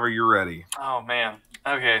clock whenever you're ready. Oh, man.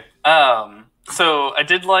 Okay. So I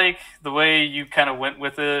did like the way you kind of went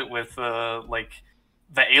with it, with the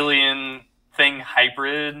alien Thing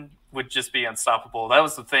hybrid would just be unstoppable. That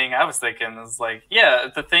was the thing I was thinking. Is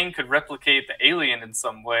if the Thing could replicate the alien in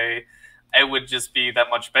some way, it would just be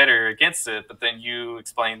that much better against it. But then you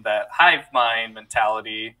explained that hive mind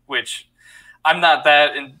mentality, which I'm not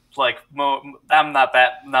that I'm not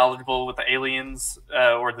that knowledgeable with the aliens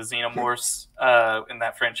or the xenomorphs in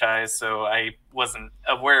that franchise, so I wasn't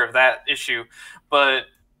aware of that issue. But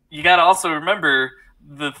you got to also remember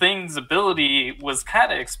the Thing's ability was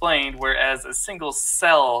kind of explained, whereas a single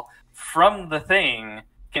cell from the Thing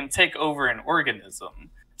can take over an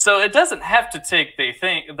organism. So it doesn't have to take the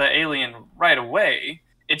alien right away.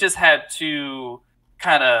 It just had to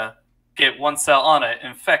kind of get one cell on it,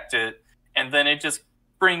 infect it, and then it just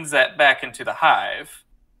brings that back into the hive.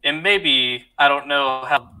 And maybe, I don't know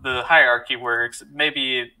how the hierarchy works,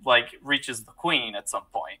 maybe it reaches the queen at some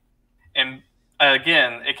point. And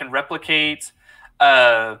again, it can replicate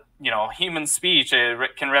human speech.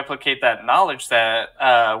 It can replicate that knowledge that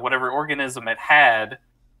whatever organism it had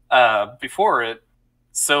before it.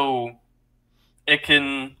 So it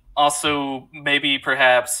can also maybe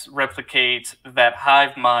perhaps replicate that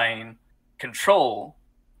hive mind control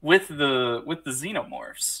with the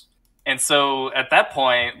xenomorphs. And so at that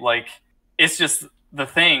point, like, it's just the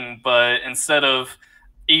thing, but instead of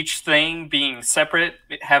each thing being separate,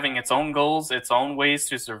 having its own goals, its own ways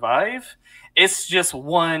to survive, it's just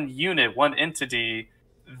one unit, one entity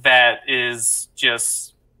that is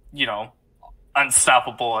just,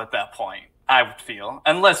 unstoppable at that point, I would feel.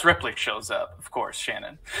 Unless Ripley shows up, of course,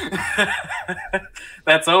 Shannon.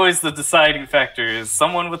 That's always the deciding factor, is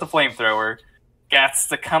someone with a flamethrower gets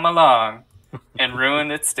to come along and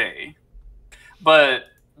ruin its day. But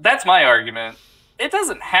that's my argument. It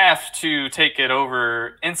doesn't have to take it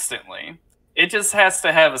over instantly. It just has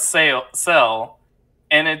to have a cell,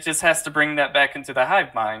 and it just has to bring that back into the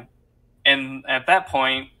hive mind. And at that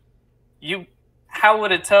point, how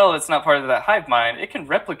would it tell it's not part of that hive mind? It can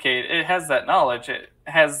replicate. It has that knowledge. It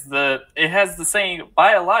has the same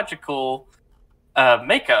biological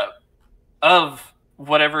makeup of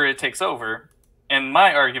whatever it takes over. And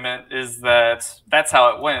my argument is that that's how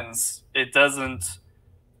it wins. It doesn't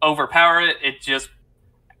overpower it. It just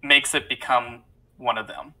makes it become one of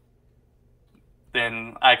them.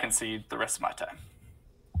 Then I concede the rest of my time.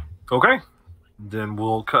 Okay. Then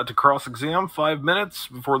we'll cut to cross-exam, 5 minutes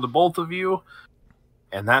before the both of you.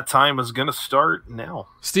 And that time is going to start now.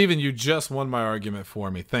 Steven, you just won my argument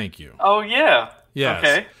for me. Thank you. Oh, yeah. Yes.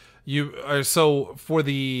 Okay. You so for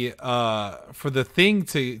the thing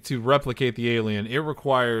to replicate the alien, it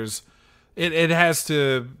requires it has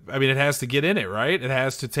to get in it, right? It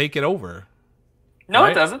has to take it over. No,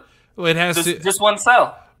 right? It doesn't. Well, it has just one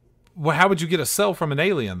cell. Well, how would you get a cell from an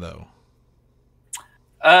alien though?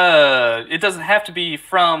 It doesn't have to be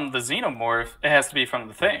from the xenomorph. It has to be from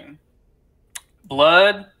the thing.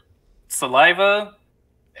 Blood, saliva,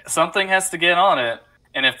 something has to get on it.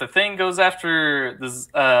 And if the thing goes after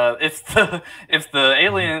the, if the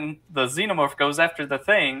alien, the xenomorph goes after the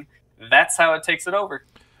thing, that's how it takes it over.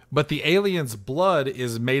 But the alien's blood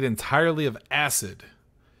is made entirely of acid.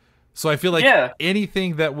 So I feel like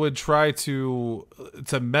anything that would try to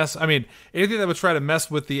mess, anything that would try to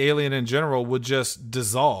mess with the alien in general would just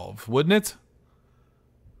dissolve, wouldn't it?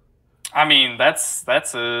 I mean, that's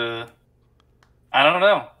I don't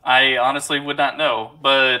know. I honestly would not know.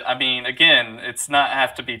 But, again, it's not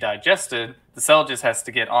have to be digested. The cell just has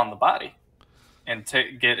to get on the body and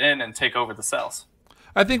get in and take over the cells.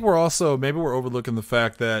 I think we're overlooking the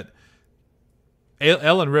fact that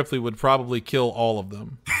Ellen Ripley would probably kill all of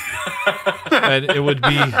them. And it would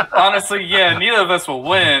be... Honestly, yeah, neither of us will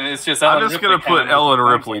win. It's just Ellen I'm just going to put Ellen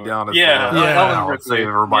Ripley down as Ellen Ripley. Save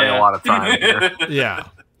everybody a lot of time here. Yeah.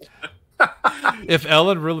 If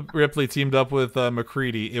Ellen Ripley teamed up with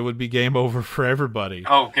McCready, it would be game over for everybody.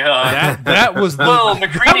 Oh god, that was the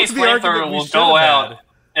McCready's flamethrower will go out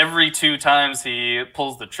every 2 times he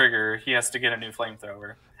pulls the trigger. He has to get a new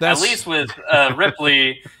flamethrower. At least with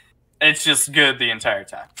Ripley, it's just good the entire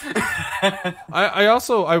time.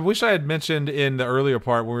 I wish I had mentioned in the earlier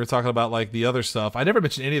part when we were talking about like the other stuff. I never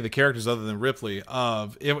mentioned any of the characters other than Ripley.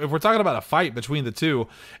 If we're talking about a fight between the two,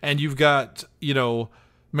 and you've got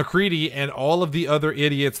McCready and all of the other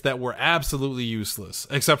idiots that were absolutely useless,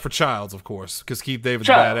 except for Childs, of course, because Keith David's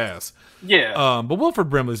badass. Yeah. But Wilford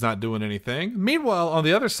Brimley's not doing anything. Meanwhile, on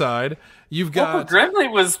the other side, you've got... Wilford Brimley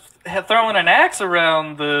was throwing an axe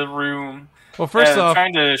around the room. Well, first off,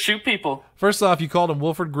 trying to shoot people. First off, you called him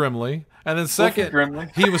Wilford Grimley, and then second,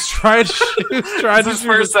 he was trying to shoot. His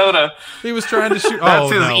persona. He was trying to shoot.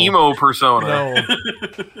 That's his emo persona. No,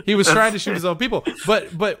 he was trying to shoot his own people.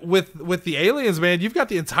 But with the aliens, man, you've got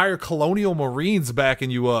the entire Colonial Marines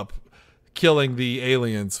backing you up, killing the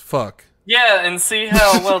aliens. Fuck. Yeah, and see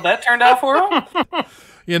how well that turned out for him.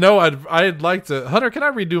 I'd like to... Hunter, can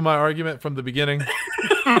I redo my argument from the beginning?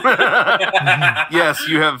 Yes,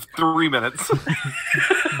 you have 3 minutes.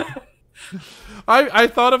 I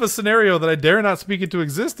thought of a scenario that I dare not speak into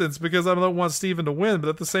existence because I don't want Steven to win, but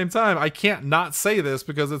at the same time, I can't not say this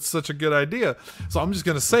because it's such a good idea. So I'm just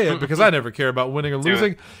going to say it because I never care about winning or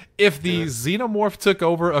losing. If the xenomorph took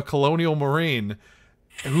over a Colonial Marine,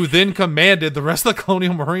 who then commanded the rest of the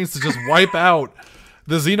Colonial Marines to just wipe out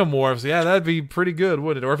the xenomorphs, that'd be pretty good,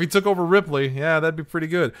 wouldn't it? Or if he took over Ripley, that'd be pretty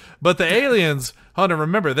good. But the aliens, Hunter,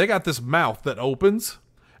 remember, they got this mouth that opens,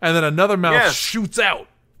 and then another mouth shoots out.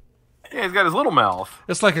 Yeah, he's got his little mouth.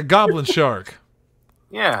 It's like a goblin shark.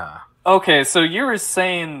 Yeah. Okay, so you were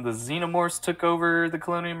saying the xenomorphs took over the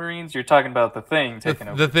Colonial Marines? You're talking about the Thing taking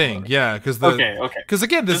over the Thing, yeah. Okay. Because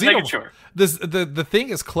again, the xenomorph, the Thing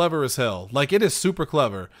is clever as hell. Like, it is super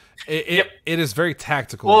clever. It is very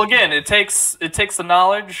tactical. Well, again, it takes the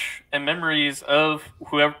knowledge and memories of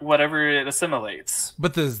whatever it assimilates.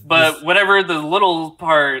 But whatever the little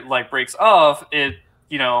part breaks off, it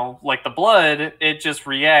like the blood, it just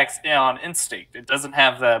reacts on instinct. It doesn't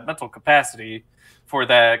have that mental capacity for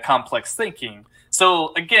that complex thinking.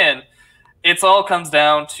 So again, it's all comes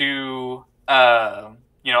down to,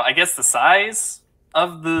 I guess the size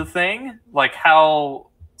of the thing, like how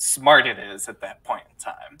smart it is at that point in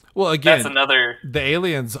time. Well, again, that's another. The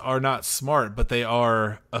aliens are not smart, but they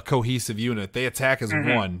are a cohesive unit. They attack as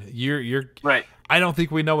one. You're right. I don't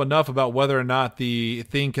think we know enough about whether or not the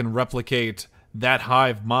thing can replicate that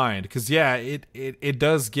hive mind. Because it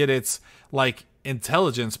does get its like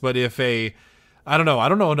intelligence, but if I don't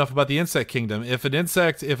know enough about the insect kingdom. If an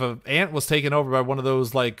ant was taken over by one of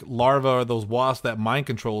those like larvae or those wasps that mind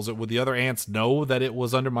controls it, would the other ants know that it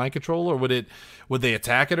was under mind control, or would they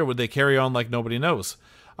attack it, or would they carry on like nobody knows?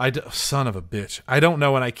 Son of a bitch, I don't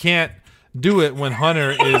know, and I can't do it when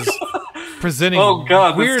Hunter is presenting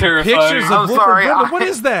weird pictures of Wilford Brimley. What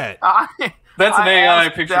is that? That's an AI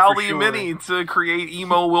picture for Dally sure. Mini to create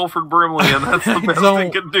emo Wilford Brimley, and that's the best they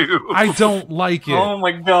can do. I don't like it. Oh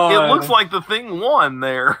my god! It looks like the Thing won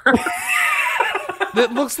there.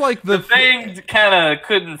 It looks like the Thing kind of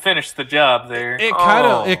couldn't finish the job there. It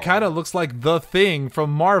kind of looks like the Thing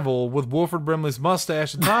from Marvel with Wilford Brimley's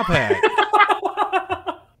mustache and top hat.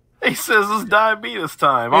 He says it's diabetes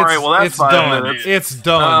time. All right, well that's 5 done. minutes. It's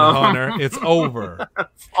done, Hunter. It's over.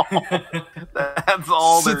 That's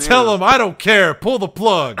all. So tell him I don't care. Pull the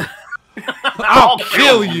plug. I'll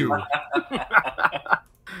kill you.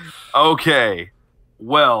 Okay.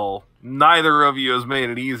 Well, neither of you has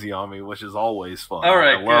made it easy on me, which is always fun. All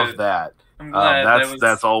right, I love good. that. I'm glad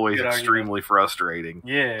That's always good extremely frustrating.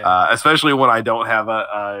 Yeah. Especially when I don't have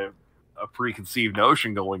a preconceived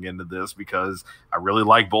notion going into this, because I really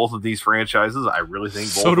like both of these franchises. I really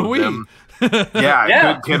think both of them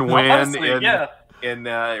can win honestly, in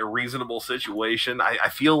a reasonable situation. I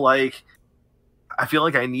feel like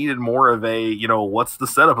I needed more of a, what's the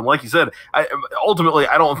setup? And like you said, ultimately,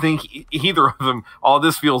 I don't think either of them,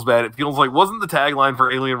 this feels bad. It feels like, wasn't the tagline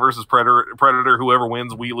for Alien versus Predator, whoever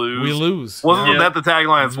wins, we lose? We lose. Wasn't that the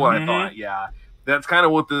tagline? That's what I thought. Yeah. That's kind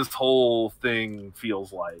of what this whole thing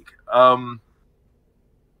feels like.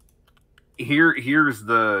 Here's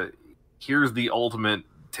the ultimate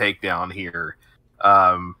takedown here.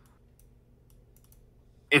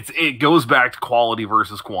 It goes back to quality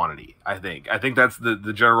versus quantity. I think that's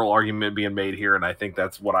the general argument being made here, and I think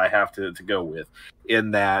that's what I have to go with. In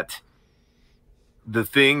that, the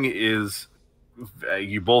Thing is,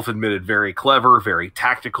 you both admitted, very clever, very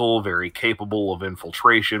tactical, very capable of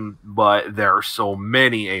infiltration, but there are so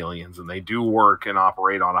many aliens, and they do work and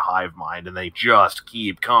operate on a hive mind, and they just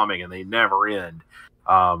keep coming, and they never end.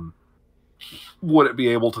 Would it be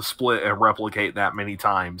able to split and replicate that many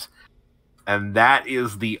times? And that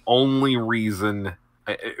is the only reason,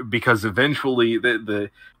 because eventually,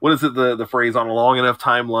 what is it, the phrase, on a long enough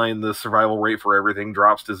timeline, the survival rate for everything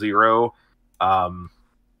drops to 0.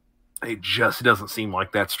 It just doesn't seem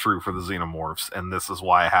like that's true for the xenomorphs, and this is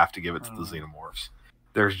why I have to give it to the xenomorphs.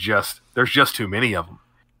 There's just too many of them.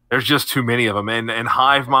 There's just too many of them, and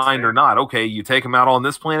hive mind or not, okay, you take them out on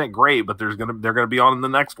this planet, great, but they're gonna be on the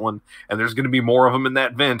next one, and there's gonna be more of them in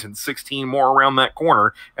that vent, and 16 more around that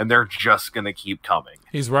corner, and they're just gonna keep coming.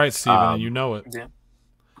 He's right, Steven, and you know it. Yeah.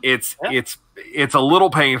 It's a little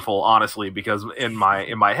painful, honestly, because in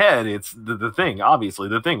my head, it's the Thing. Obviously,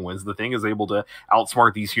 the Thing wins. The Thing is able to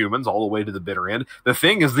outsmart these humans all the way to the bitter end. The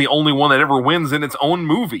Thing is the only one that ever wins in its own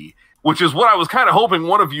movie, which is what I was kind of hoping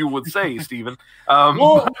one of you would say, Steven.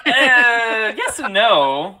 Yes and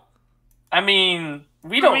no. I mean,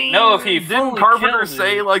 we don't know if he didn't Carpenter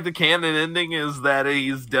say like the canon ending is that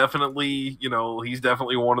he's definitely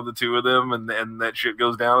one of the two of them, and that shit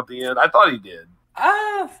goes down at the end. I thought he did.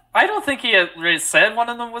 I don't think he had really said one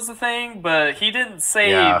of them was the Thing, but he didn't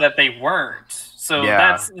say that they weren't. So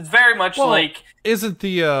that's very much like... Isn't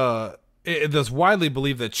it's widely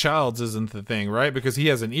believed that Childs isn't the Thing, right? Because he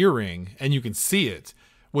has an earring, and you can see it,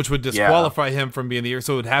 which would disqualify him from being the ear.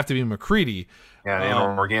 So it would have to be McCready. Yeah,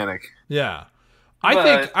 inorganic. Yeah.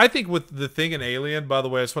 I think with the Thing and Alien, by the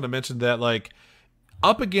way, I just want to mention that, like,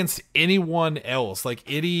 up against anyone else, like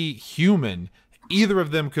any human, either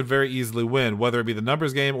of them could very easily win, whether it be the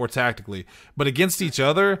numbers game or tactically. But against each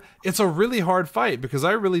other, it's a really hard fight, because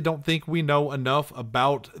I really don't think we know enough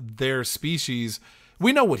about their species.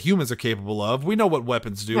 We know what humans are capable of. We know what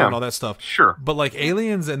weapons do and all that stuff. Sure. But like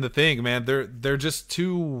aliens and the Thing, man, they're just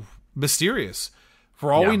too mysterious.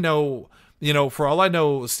 For all we know, for all I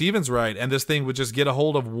know, Steven's right, and this Thing would just get a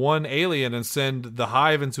hold of one alien and send the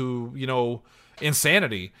hive into,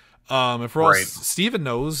 insanity. And for all Steven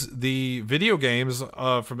knows, the video games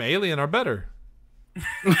from Alien are better.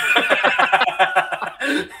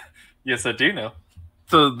 Yes, I do know.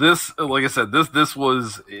 So this, like I said, this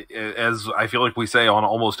was, as I feel like we say on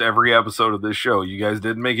almost every episode of this show, you guys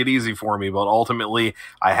didn't make it easy for me, but ultimately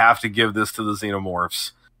I have to give this to the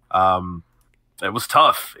Xenomorphs. It was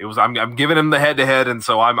tough. It was. I'm giving him the head-to-head, and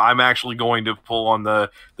so I'm actually going to pull on the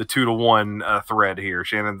 2-to-1 thread here.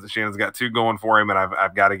 Shannon's got 2 going for him, and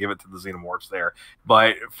I've got to give it to the Xenomorphs there.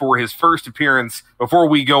 But for his first appearance, before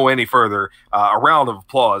we go any further, a round of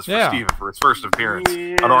applause for Steven for his first appearance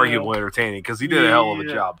on Arguably Entertaining, because he did a hell of a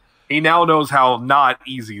job. He now knows how not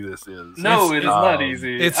easy this is. No, it is not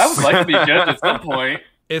easy. I would like to be judged at some point.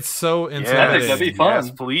 It's so intimidating. I think that'd be fun.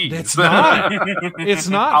 Yes, please. It's not. It's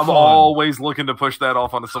not. I'm fun. always looking to push that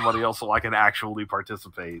off onto somebody else so I can actually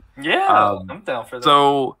participate. Yeah, I'm down for that.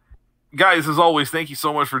 So, guys, as always, thank you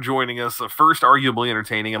so much for joining us. First, Arguably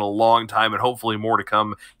Entertaining in a long time, and hopefully more to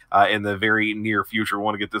come in the very near future. We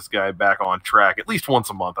want to get this guy back on track. At least once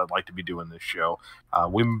a month, I'd like to be doing this show.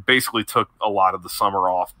 We basically took a lot of the summer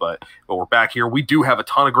off, but we're back here. We do have a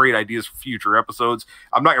ton of great ideas for future episodes.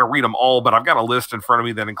 I'm not going to read them all, but I've got a list in front of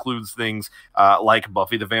me that includes things like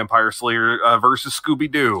Buffy the Vampire Slayer versus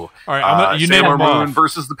Scooby-Doo. All right, you name Sailor them Moon off.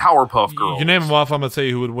 versus the Powerpuff Girls. You name them off, I'm going to tell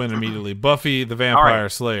you who would win immediately. Buffy the Vampire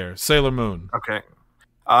Slayer, Sailor Moon. Okay.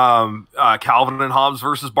 Calvin and Hobbes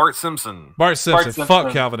versus Bart Simpson. Bart Simpson.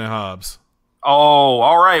 Fuck Calvin and Hobbes. Oh,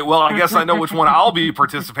 all right. Well, I guess I know which one I'll be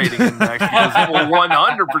participating in next, because it will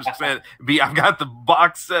 100% be. I've got the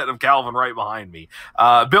box set of Calvin right behind me.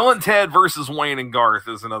 Bill and Ted versus Wayne and Garth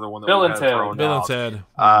is another one that Bill we and had Ted. thrown Bill out. and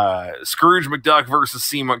Ted. Scrooge McDuck versus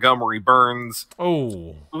C. Montgomery Burns.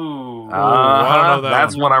 Oh. Ooh. I don't know that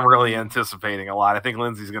That's one. what I'm really anticipating a lot. I think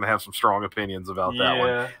Lindsay's going to have some strong opinions about that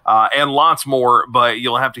Yeah. one. And lots more, but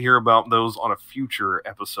you'll have to hear about those on a future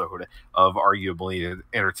episode of Arguably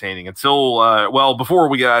Entertaining. Until, before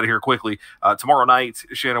we get out of here quickly, tomorrow night,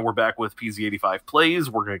 Shannon, we're back with PZ85 Plays.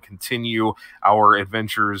 We're going to continue our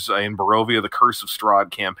adventures in Barovia. The Curse of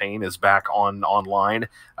Strahd campaign is back online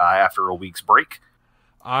after a week's break.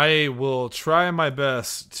 I will try my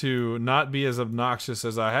best to not be as obnoxious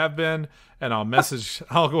as I have been, and I'll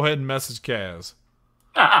go ahead and message Kaz.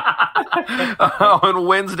 On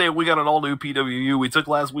Wednesday, we got an all-new PWU. We took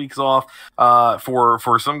last week's off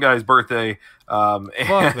for some guy's birthday. Fuck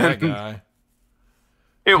that guy.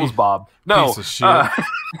 It was Bob. No. Piece of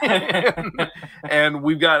shit. And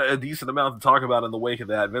we've got a decent amount to talk about in the wake of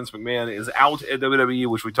that. Vince McMahon is out at WWE,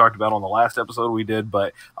 which we talked about on the last episode we did,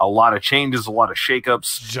 but a lot of changes, a lot of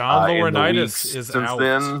shakeups. John in the Laurinaitis weeks is since out.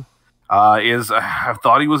 then. I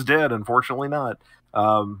thought he was dead. Unfortunately not.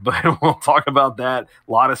 But we'll talk about that.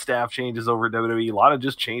 A lot of staff changes over at WWE. A lot of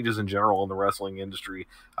just changes in general in the wrestling industry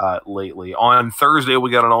lately. On Thursday,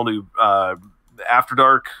 we got an all-new After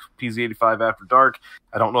Dark, PZ85 After Dark.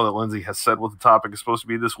 I don't know that Lindsay has said what the topic is supposed to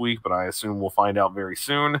be this week, but I assume we'll find out very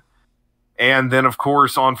soon. And then, of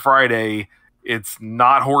course, on Friday, it's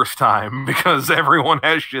not horse time because everyone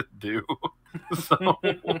has shit to do. So,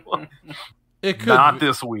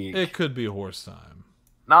 this week. It could be horse time.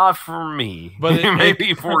 Not for me, but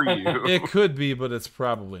maybe for you. It could be, but it's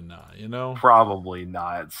probably not, you know? Probably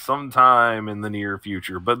not. Sometime in the near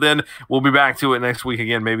future. But then we'll be back to it next week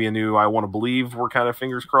again. Maybe a new I Want to Believe we're kind of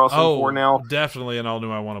fingers crossing for now. Definitely an all new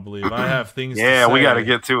I Want to Believe. I have things to say we got to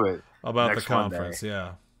get to it. About the conference,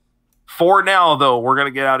 yeah. For now, though, we're going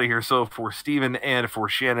to get out of here. So for Steven and for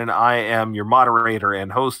Shannon, I am your moderator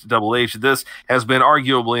and host, Double H. This has been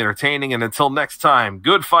Arguably Entertaining. And until next time,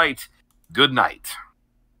 good fight, good night.